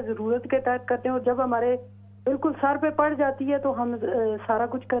نظریہ ضرورت کے تحت کرتے ہیں، اور جب ہمارے بالکل سر پہ پڑ جاتی ہے تو ہم سارا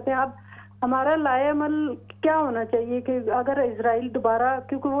کچھ کرتے ہیں. اب ہمارا لائے عمل کیا ہونا چاہیے کہ اگر اسرائیل دوبارہ،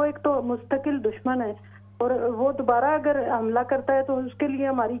 کیونکہ وہ ایک تو مستقل دشمن ہے، اور وہ دوبارہ اگر حملہ کرتا ہے تو اس کے لیے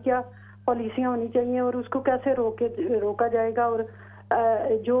ہماری کیا پالیسیاں ہونی چاہیے، اور اس کو کیسے روکا جائے گا. اور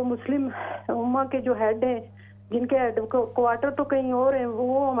جو مسلم امہ کے جو ہیڈ ہیں، جن کے ہیڈ کوارٹر تو کہیں اور ہیں،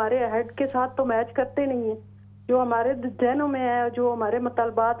 وہ ہمارے ہیڈ کے ساتھ تو میچ کرتے نہیں ہیں. جو ہمارے ذہنوں میں ہے، جو ہمارے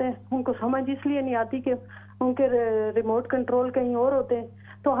مطالبات ہیں، ان کو سمجھ اس لیے نہیں آتی کہ ان کے ریموٹ کنٹرول کہیں اور ہوتے ہیں.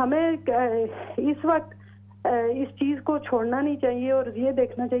 تو ہمیں اس وقت اس چیز کو چھوڑنا نہیں چاہیے، اور یہ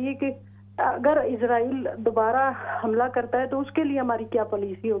دیکھنا چاہیے کہ اگر اسرائیل دوبارہ حملہ کرتا ہے تو اس کے لیے ہماری کیا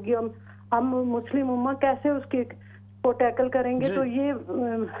پالیسی ہوگی، ہم مسلم امہ کیسے اس کو ٹیکل کریں گے. تو یہ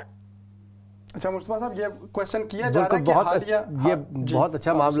اچھا مصطفیٰ صاحب، یہ کویسچن کیا جا رہا ہے کہ یہ بہت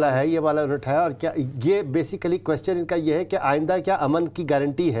اچھا معاملہ ہے یہ والا انہوں نے اٹھایا. اور کیا یہ بیسیکلی کویسچن ان کا یہ ہے کہ آئندہ کیا امن کی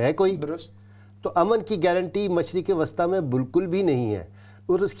گارنٹی ہے کوئی؟ درست. تو امن کی گارنٹی مشرق وسطیٰ میں بالکل بھی نہیں ہے،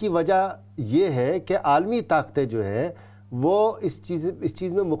 اور اس کی وجہ یہ ہے کہ عالمی طاقتیں جو ہیں وہ اس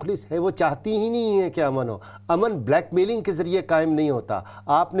چیز میں مخلص ہے، وہ چاہتی ہی نہیں ہے کہ امن ہو. امن بلیک میلنگ کے ذریعے قائم نہیں ہوتا.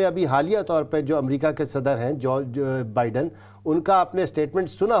 آپ نے ابھی حالیہ طور پہ جو امریکہ کے صدر ہیں جارج بائیڈن، ان کا آپ نے اسٹیٹمنٹ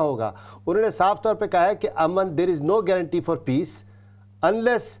سنا ہوگا. انہوں نے صاف طور پہ کہا ہے کہ امن دیر از no guarantee for piece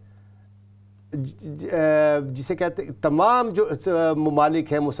unless, جسے کہتے تمام جو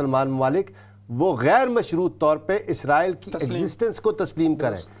ممالک ہیں مسلمان ممالک وہ غیر مشروط طور پہ اسرائیل کی ایگزسٹنس کو تسلیم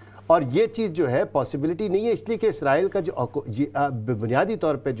کریں. اور یہ چیز جو ہے پاسبلٹی نہیں ہے، اس لیے کہ اسرائیل کا جو بنیادی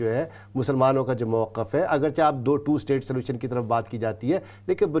طور پہ جو ہے مسلمانوں کا جو موقف ہے، اگرچہ آپ ٹو اسٹیٹ سلوشن کی طرف بات کی جاتی ہے،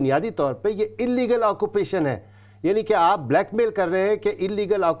 لیکن بنیادی طور پہ یہ انلیگل آکوپیشن ہے. یعنی کہ آپ بلیک میل کر رہے ہیں کہ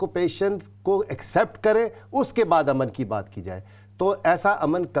انلیگل آکوپیشن کو ایکسیپٹ کریں، اس کے بعد امن کی بات کی جائے. تو ایسا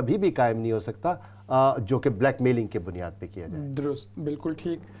امن کبھی بھی قائم نہیں ہو سکتا جو کہ بلیک میلنگ کے بنیاد پہ کیا جائے. درست، بالکل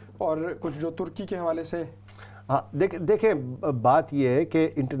ٹھیک. اور کچھ جو ترکی کے حوالے سے، ہاں دیکھیں بات یہ ہے کہ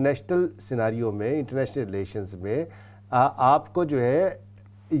انٹرنیشنل سیناریو میں، انٹرنیشنل ریلیشنز میں آپ کو جو ہے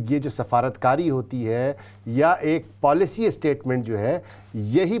یہ جو سفارتکاری ہوتی ہے یا ایک پالیسی اسٹیٹمنٹ جو ہے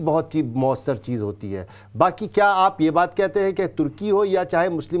یہی بہت مؤثر چیز ہوتی ہے. باقی کیا آپ یہ بات کہتے ہیں کہ ترکی ہو یا چاہے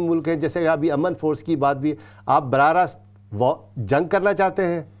مسلم ملک ہیں، جیسے ابھی امن فورس کی بات بھی، آپ براہ راست جنگ کرنا چاہتے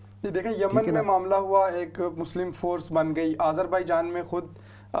ہیں؟ دیکھیں یمن میں معاملہ ہوا، ایک مسلم فورس بن گئی. آذربائیجان میں خود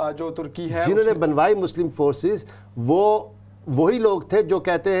جو ترکی ہے جنہوں نے بنوائی مسلم فورسز وہی لوگ تھے جو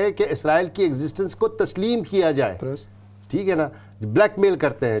کہتے ہیں کہ اسرائیل کی ایگزسٹنس کو تسلیم کیا جائے. ٹھیک ہے نا، بلیک میل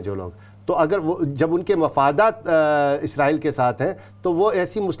کرتے ہیں جو لوگ. تو اگر وہ جب ان کے مفادات اسرائیل کے ساتھ ہیں تو وہ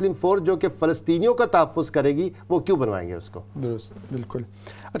ایسی مسلم فورس جو کہ فلسطینیوں کا تحفظ کرے گی وہ کیوں بنوائیں گے اس کو؟ درست، بالکل.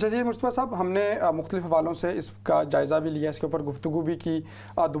 اچھا جی مصطفیٰ صاحب، ہم نے مختلف حوالوں سے اس کا جائزہ بھی لیا، اس کے اوپر گفتگو بھی کی.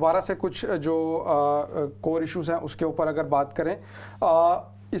 دوبارہ سے کچھ جو کور ایشوز ہیں اس کے اوپر اگر بات کریں،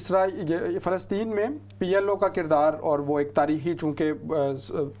 فلسطین میں پی ایل او کا کردار، اور وہ ایک تاریخی چونکہ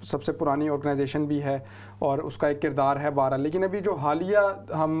سب سے پرانی آرگنائزیشن بھی ہے اور اس کا ایک کردار ہے بہرحال، لیکن ابھی جو حالیہ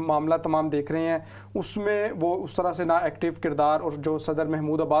ہم معاملہ تمام دیکھ رہے ہیں اس میں وہ اس طرح سے نہ ایکٹیو کردار. اور جو صدر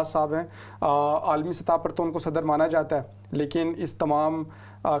محمود عباس صاحب ہیں، عالمی سطح پر تو ان کو صدر مانا جاتا ہے، لیکن اس تمام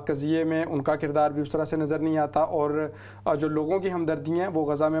قضیے میں ان کا کردار بھی اس طرح سے نظر نہیں آتا. اور جو لوگوں کی ہمدردیاں ہیں وہ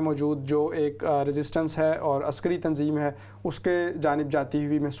غزہ میں موجود جو ایک ریزسٹنس ہے اور عسکری تنظیم ہے اس کے جانب جاتی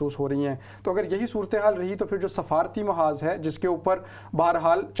ہوئی محسوس ہو رہی ہیں. تو اگر یہی صورتحال رہی تو پھر جو سفارتی محاذ ہے جس کے اوپر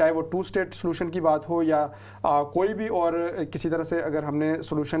بہرحال چاہے وہ 2 اسٹیٹ سلوشن کی بات ہو یا کوئی بھی اور کسی طرح سے اگر ہم نے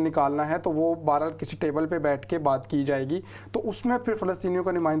سلوشن نکالنا ہے تو وہ بہرحال کسی ٹیبل پہ بیٹھ کے بات کی جائے گی. تو اس میں پھر فلسطینیوں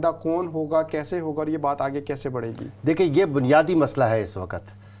کا نمائندہ کون ہوگا، کیسے ہوگا، اور یہ بات آگے کیسے بڑھے گی؟ دیکھیں یہ بنیادی مسئلہ ہے اس وقت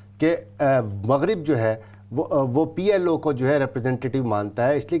کہ مغرب جو ہے وہ پی ایل او کو جو ہے ریپرزنٹیٹیو مانتا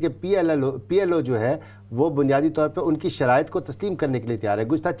ہے، اس لیے کہ پی ایل او جو ہے وہ بنیادی طور پہ ان کی شرائط کو تسلیم کرنے کے لیے تیار ہے.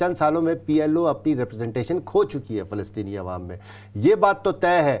 گزشتہ چند سالوں میں پی ایل او اپنی ریپرزنٹیشن کھو چکی ہے فلسطینی عوام میں. یہ بات تو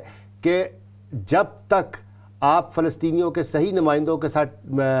طے ہے کہ جب تک آپ فلسطینیوں کے صحیح نمائندوں کے ساتھ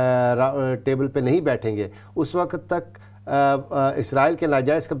ٹیبل پہ نہیں بیٹھیں گے اس وقت تک اسرائیل کے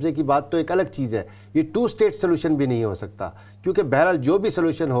ناجائز قبضے کی بات تو ایک الگ چیز ہے، یہ 2 اسٹیٹ سلوشن بھی نہیں ہو سکتا، کیونکہ بہرحال جو بھی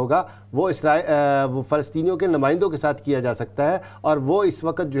سلوشن ہوگا وہ وہ فلسطینیوں کے نمائندوں کے ساتھ کیا جا سکتا ہے. اور وہ اس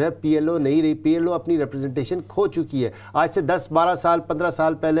وقت جو ہے پی ایل او نہیں رہی، پی ایل او اپنی ریپرزنٹیشن کھو چکی ہے. آج سے 10-12 سال 15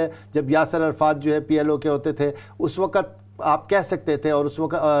 سال پہلے جب یاسر عرفات جو ہے پی ایل او کے ہوتے تھے اس وقت آپ کہہ سکتے تھے اور اس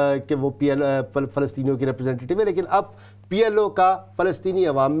وقت کہ وہ فلسطینیوں کی ریپرزنٹیٹیو ہے، لیکن اب پی ایل او کا فلسطینی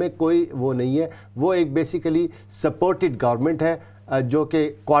عوام میں کوئی وہ نہیں ہے. وہ ایک بیسیکلی سپورٹڈ گورنمنٹ ہے جو کہ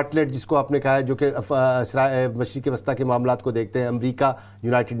کوارٹلیٹ جس کو آپ نے کہا ہے، جو کہ مشرق وسطیٰ کے معاملات کو دیکھتے ہیں، امریکہ،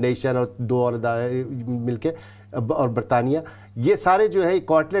 یونائٹڈ نیشن اور 2 اور مل کے اور برطانیہ، یہ سارے جو ہے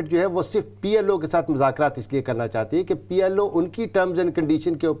کوارٹلیٹ جو ہے وہ صرف پی ایل او کے ساتھ مذاکرات اس لیے کرنا چاہتی ہے کہ پی ایل او ان کی ٹرمز اینڈ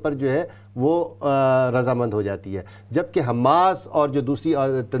کنڈیشن کے اوپر جو ہے وہ رضامند ہو جاتی ہے. جبکہ حماس اور جو دوسری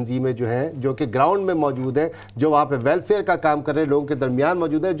تنظیمیں جو ہیں جو کہ گراؤنڈ میں موجود ہیں، جو وہاں پہ ویلفیئر کا کام کر رہے لوگوں کے درمیان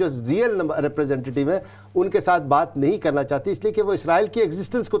موجود ہیں، جو ریئل ریپرزنٹیٹیو ہیں، ان کے ساتھ بات نہیں کرنا چاہتی، اس لیے کہ وہ اسرائیل کی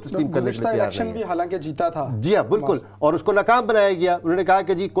ایگزسٹنس کو تسلیم کرنے کے لیے تیار نہیں ہے. الیکشن بھی حالانکہ جیتا تھا، جی ہاں بالکل، اور اس کو ناکام بنایا گیا. انہوں نے کہا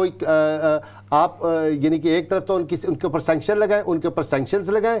کہ جی کوئی آپ یعنی کہ ایک طرف تو ان کے اوپر سینکشن لگائیں، ان کے اوپر سینکشنز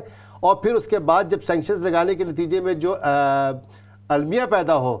لگائیں، اور پھر اس کے بعد جب سینکشنز لگانے کے نتیجے میں جو المیہ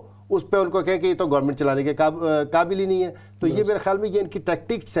پیدا ہو اس پہ ان کو کہیں کہ یہ تو گورنمنٹ چلانے کے قابل ہی نہیں ہے. تو یہ میرے خیال میں یہ ان کی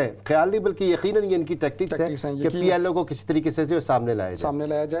ٹیکٹکس ہیں، خیال نہیں بلکہ یقیناً یہ ان کی ٹیکٹکس ہیں کہ پی ایل او کو کسی طریقے سے سامنے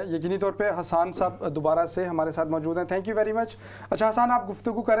لایا جائے. یقینی طور پہ حسان صاحب دوبارہ سے ہمارے ساتھ موجود ہیں، تھینک یو ویری مچ. اچھا حسان، آپ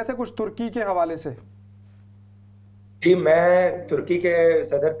گفتگو کر رہے تھے کچھ ترکی کے حوالے سے. جی میں ترکی کے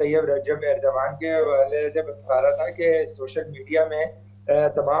صدر طیب رجب ایردوان کے حوالے سے بتا رہا تھا کہ سوشل میڈیا میں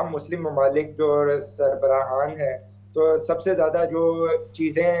تمام مسلم ممالک جو سربراہان ہیں تو سب سے زیادہ جو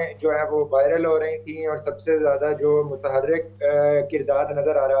چیزیں جو ہیں وہ وائرل ہو رہی تھیں اور سب سے زیادہ جو متحرک کردار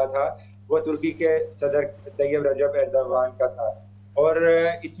نظر آ رہا تھا وہ ترکی کے صدر طیب رجب ایردوان کا تھا. اور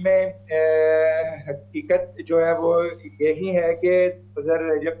اس میں حقیقت جو ہے وہ یہی ہے کہ صدر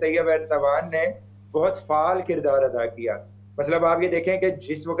رجب طیب ایردوان نے بہت فعال کردار ادا کیا. مطلب آپ یہ دیکھیں کہ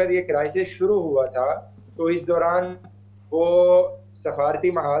جس وقت یہ کرائسس شروع ہوا تھا تو اس دوران وہ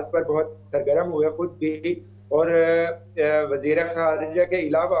سفارتی محاذ پر بہت سرگرم ہوئے خود بھی، اور وزیر خارجہ کے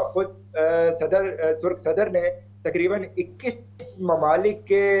علاوہ خود ترک صدر نے تقریباً 21 ممالک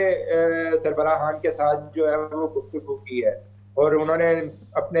کے سربراہان کے ساتھ جو ہے وہ گفتگو کی ہے، اور انہوں نے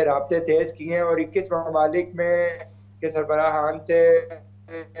اپنے رابطے تیز کیے ہیں اور 21 ممالک میں کے سربراہان سے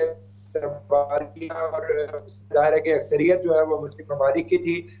اور ظاہر ہے کہ اکثریت جو ہے وہ مسلم ممالک کی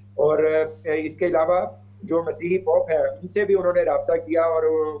تھی. اور اس کے علاوہ جو مسیحی پوپ ہیں ان سے بھی انہوں نے رابطہ کیا اور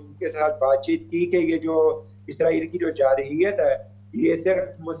ان کے ساتھ بات چیت کی کہ یہ جو اسرائیل کی جو جارحیت ہے یہ صرف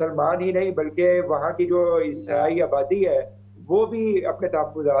مسلمان ہی نہیں بلکہ وہاں کی جو عیسائی آبادی ہے وہ بھی اپنے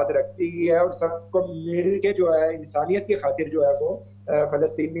تحفظات رکھتی ہے اور سب کو مل کے جو ہے انسانیت کی خاطر جو ہے وہ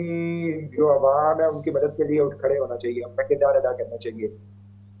فلسطینی جو عوام ہے ان کی مدد کے لیے اٹھ کھڑے ہونا چاہیے، اپنا کردار ادا کرنا چاہیے.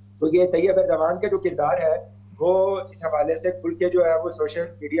 تو یہ طیب اردوان کا جو کردار ہے وہ اس حوالے سے کھل کے جو ہے وہ سوشل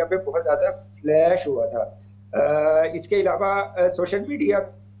میڈیا پہ بہت زیادہ فلیش ہوا تھا. اس کے علاوہ سوشل میڈیا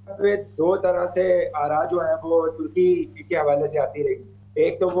پہ دو طرح سے آراء جو ہیں وہ ترکی کے حوالے سے آتی رہی.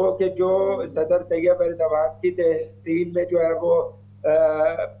 ایک تو وہ کہ جو صدر طیب اردوان کی تحسین میں جو ہے وہ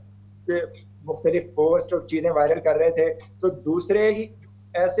مختلف پوسٹ اور چیزیں وائرل کر رہے تھے، تو دوسرے ہی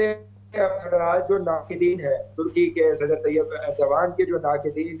ایسے افراد جو ناقدین ہیں ترکی کے صدر طیب اردوان کے جو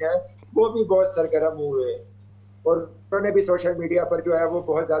ناقدین ہیں وہ بھی بہت سرگرم ہوئے اور انہوں نے بھی سوشل میڈیا پر جو ہے وہ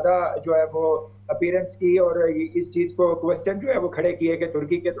بہت زیادہ جو ہے وہ اپیرنس کی اور اس چیز کو کوسچن جو ہے وہ کھڑے کیے کہ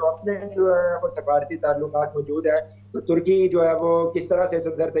ترکی کے تو اپنے جو ہے وہ سفارتی تعلقات موجود ہیں، تو ترکی جو ہے وہ کس طرح سے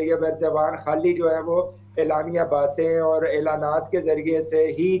صدر طیب اردوان خالی جو ہے وہ اعلانیہ باتیں اور اعلانات کے ذریعے سے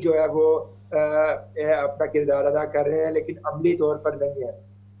ہی جو ہے وہ اپنا کردار ادا کر رہے ہیں لیکن عملی طور پر نہیں ہے.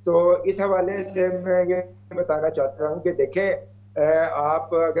 تو اس حوالے سے میں یہ بتانا چاہتا ہوں کہ دیکھیں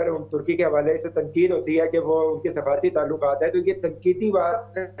آپ اگر ترکی کے حوالے سے تنقید ہوتی ہے کہ وہ ان کے سفارتی تعلقات ہیں تو یہ تنقیدی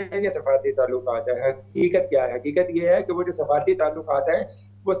بات نہیں ہے. سفارتی تعلقات ہے، حقیقت کیا ہے؟ حقیقت یہ ہے کہ وہ جو سفارتی تعلقات ہیں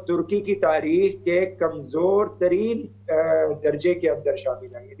وہ ترکی کی تاریخ کے کمزور ترین درجے کے اندر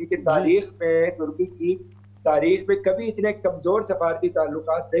شامل ہیں. یعنی کہ تاریخ میں ترکی کی تاریخ میں کبھی اتنے کمزور سفارتی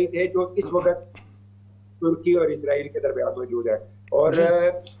تعلقات نہیں تھے جو اس وقت ترکی اور اسرائیل کے درمیان موجود ہے. اور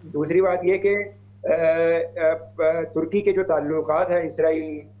دوسری بات یہ کہ ترکی کے جو تعلقات ہیں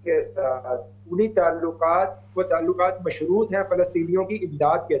اسرائیل کے ساتھ، انہی تعلقات مشروط ہیں فلسطینیوں کی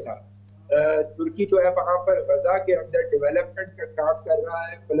امداد کے ساتھ. ترکی جو ہے وہاں پر غزہ کے اندر ڈیولپمنٹ کا کام کر رہا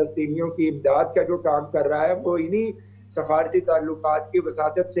ہے، فلسطینیوں کی امداد کا جو کام کر رہا ہے وہ انہی سفارتی تعلقات کی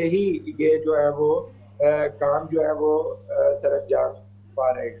وساطت سے ہی یہ جو ہے وہ کام جو ہے وہ سر انجام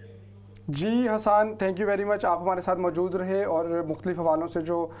پا رہے ہیں. جی حسان، تھینک یو ویری مچ، آپ ہمارے ساتھ موجود رہے اور مختلف حوالوں سے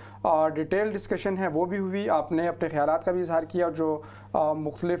جو ڈیٹیل ڈسکشن ہے وہ بھی ہوئی، آپ نے اپنے خیالات کا بھی اظہار کیا اور جو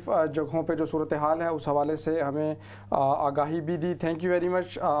مختلف جگہوں پہ جو صورتحال ہے اس حوالے سے ہمیں آگاہی بھی دی. تھینک یو ویری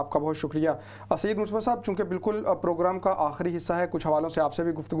مچ، آپ کا بہت شکریہ. سید مصطفیٰ صاحب، چونکہ بالکل پروگرام کا آخری حصہ ہے، کچھ حوالوں سے آپ سے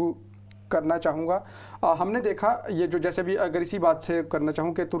بھی گفتگو کرنا چاہوں گا. ہم نے دیکھا یہ جو جیسے بھی اگر اسی بات سے کرنا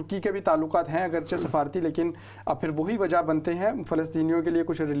چاہوں کہ ترکی کے بھی تعلقات ہیں اگرچہ سفارتی، لیکن پھر وہی وجہ بنتے ہیں فلسطینیوں کے لیے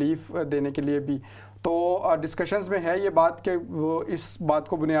کچھ ریلیف دینے کے لیے بھی. تو ڈسکشنز میں ہے یہ بات کہ وہ اس بات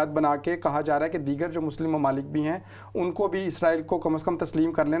کو بنیاد بنا کے کہا جا رہا ہے کہ دیگر جو مسلم ممالک بھی ہیں ان کو بھی اسرائیل کو کم از کم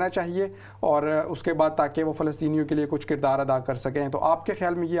تسلیم کر لینا چاہیے اور اس کے بعد تاکہ وہ فلسطینیوں کے لیے کچھ کردار ادا کر سکیں. تو آپ کے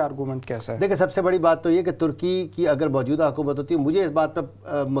خیال میں یہ آرگومنٹ کیسا ہے؟ دیکھیں، سب سے بڑی بات تو یہ کہ ترکی کی اگر موجودہ حکومت ہوتی ہے، مجھے اس بات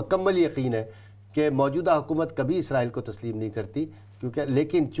پہ مکمل یقین ہے کہ موجودہ حکومت کبھی اسرائیل کو تسلیم نہیں کرتی،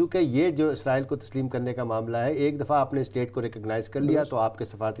 لیکن چونکہ یہ جو اسرائیل کو تسلیم کرنے کا معاملہ ہے، ایک دفعہ آپ نے اسٹیٹ کو ریکگنائز کر لیا تو آپ کے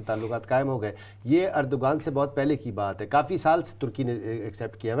سفارتی تعلقات قائم ہو گئے. یہ اردوغان سے بہت پہلے کی بات ہے، کافی سال سے ترکی نے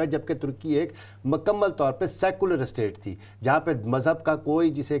ایکسیپٹ کیا ہوا ہے، جبکہ ترکی ایک مکمل طور پہ سیکولر اسٹیٹ تھی جہاں پہ مذہب کا کوئی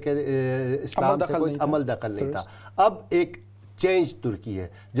جسے کہ اسلام سے کوئی عمل دخل نہیں تھا. اب ایک چینج ترکی ہے،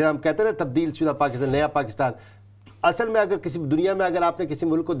 جب ہم کہتے ہیں تبدیل شدہ پاکستان، نیا پاکستان. اصل میں اگر کسی دنیا میں اگر آپ نے کسی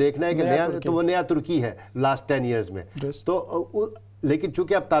ملک کو دیکھنا ہے کہ نیا تو وہ نیا ترکی ہے لاسٹ 10 ایئرز میں. تو لیکن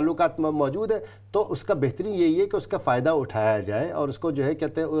چونکہ اب تعلقات موجود ہیں تو اس کا بہترین یہی ہے کہ اس کا فائدہ اٹھایا جائے اور اس کو جو ہے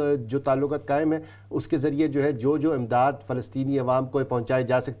کہتے ہیں جو تعلقات قائم ہیں اس کے ذریعے جو ہے جو امداد فلسطینی عوام کو پہنچائی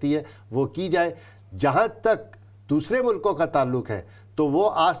جا سکتی ہے وہ کی جائے. جہاں تک دوسرے ملکوں کا تعلق ہے تو وہ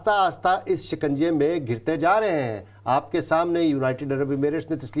آہستہ آہستہ اس شکنجے میں گرتے جا رہے ہیں. آپ کے سامنے یونائٹڈ عرب امریٹس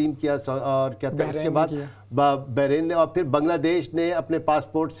نے تسلیم کیا اور کہتے ہیں اس کے بعد بحرین نے اور پھر بنگلہ دیش نے اپنے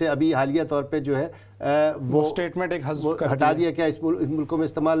پاسپورٹ سے ابھی حالیہ طور پہ جو ہے وہ اسٹیٹمنٹ ایک حذف ہٹا دیا کہ اس ملکوں میں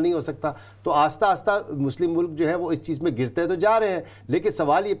استعمال نہیں ہو سکتا. تو آہستہ آہستہ مسلم ملک جو ہے وہ اس چیز میں گرتے تو جا رہے ہیں، لیکن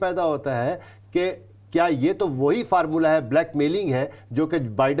سوال یہ پیدا ہوتا ہے کہ کیا یہ تو وہی فارمولہ ہے، بلیک میلنگ ہے، جو کہ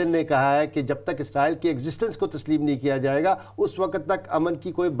بائیڈن نے کہا ہے کہ جب تک اسرائیل کی ایگزسٹنس کو تسلیم نہیں کیا جائے گا اس وقت تک امن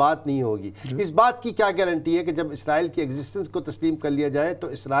کی کوئی بات نہیں ہوگی. اس بات کی کیا گارنٹی ہے کہ جب اسرائیل کی ایگزسٹنس کو تسلیم کر لیا جائے تو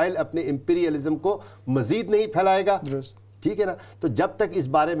اسرائیل اپنے امپیریلزم کو مزید نہیں پھیلائے گا؟ ٹھیک ہے نا. تو جب تک اس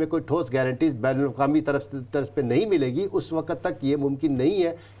بارے میں کوئی ٹھوس گارنٹیز بین الاقوامی طرز پہ نہیں ملے گی اس وقت تک یہ ممکن نہیں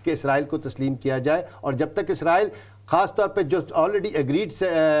ہے کہ اسرائیل کو تسلیم کیا جائے. اور جب تک اسرائیل خاص طور پہ جو آلریڈی ایگریڈ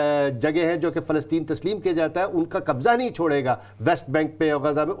جگہ ہیں جو کہ فلسطین تسلیم کیا جاتا ہے ان کا قبضہ نہیں چھوڑے گا ویسٹ بینک پہ اور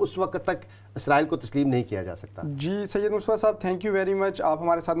غزہ میں، اس وقت تک اسرائیل کو تسلیم نہیں کیا جا سکتا. جی سید مصطفیٰ صاحب، تھینک یو ویری مچ، آپ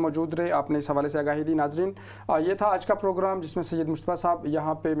ہمارے ساتھ موجود رہے، آپ نے اس حوالے سے آگاہی دی. ناظرین، یہ تھا آج کا پروگرام جس میں سید مصطفیٰ صاحب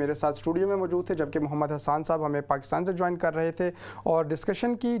یہاں پہ میرے ساتھ اسٹوڈیو میں موجود تھے، جبکہ محمد حسان صاحب ہمیں پاکستان سے جوائن کر رہے تھے اور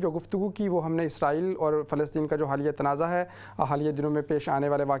ڈسکشن کی جو گفتگو کی وہ ہم نے اسرائیل اور فلسطین کا جو حالیہ تنازع ہے، حالیہ دنوں میں پیش آنے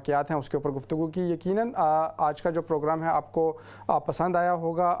والے واقعات ہیں، اس کے اوپر گفتگو کی. یقیناً آج کا جو پروگرام ہے آپ کو پسند آیا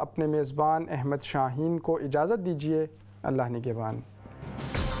ہوگا. اپنے میزبان احمد شاہین کو اجازت دیجیے. اللہ نگہبان.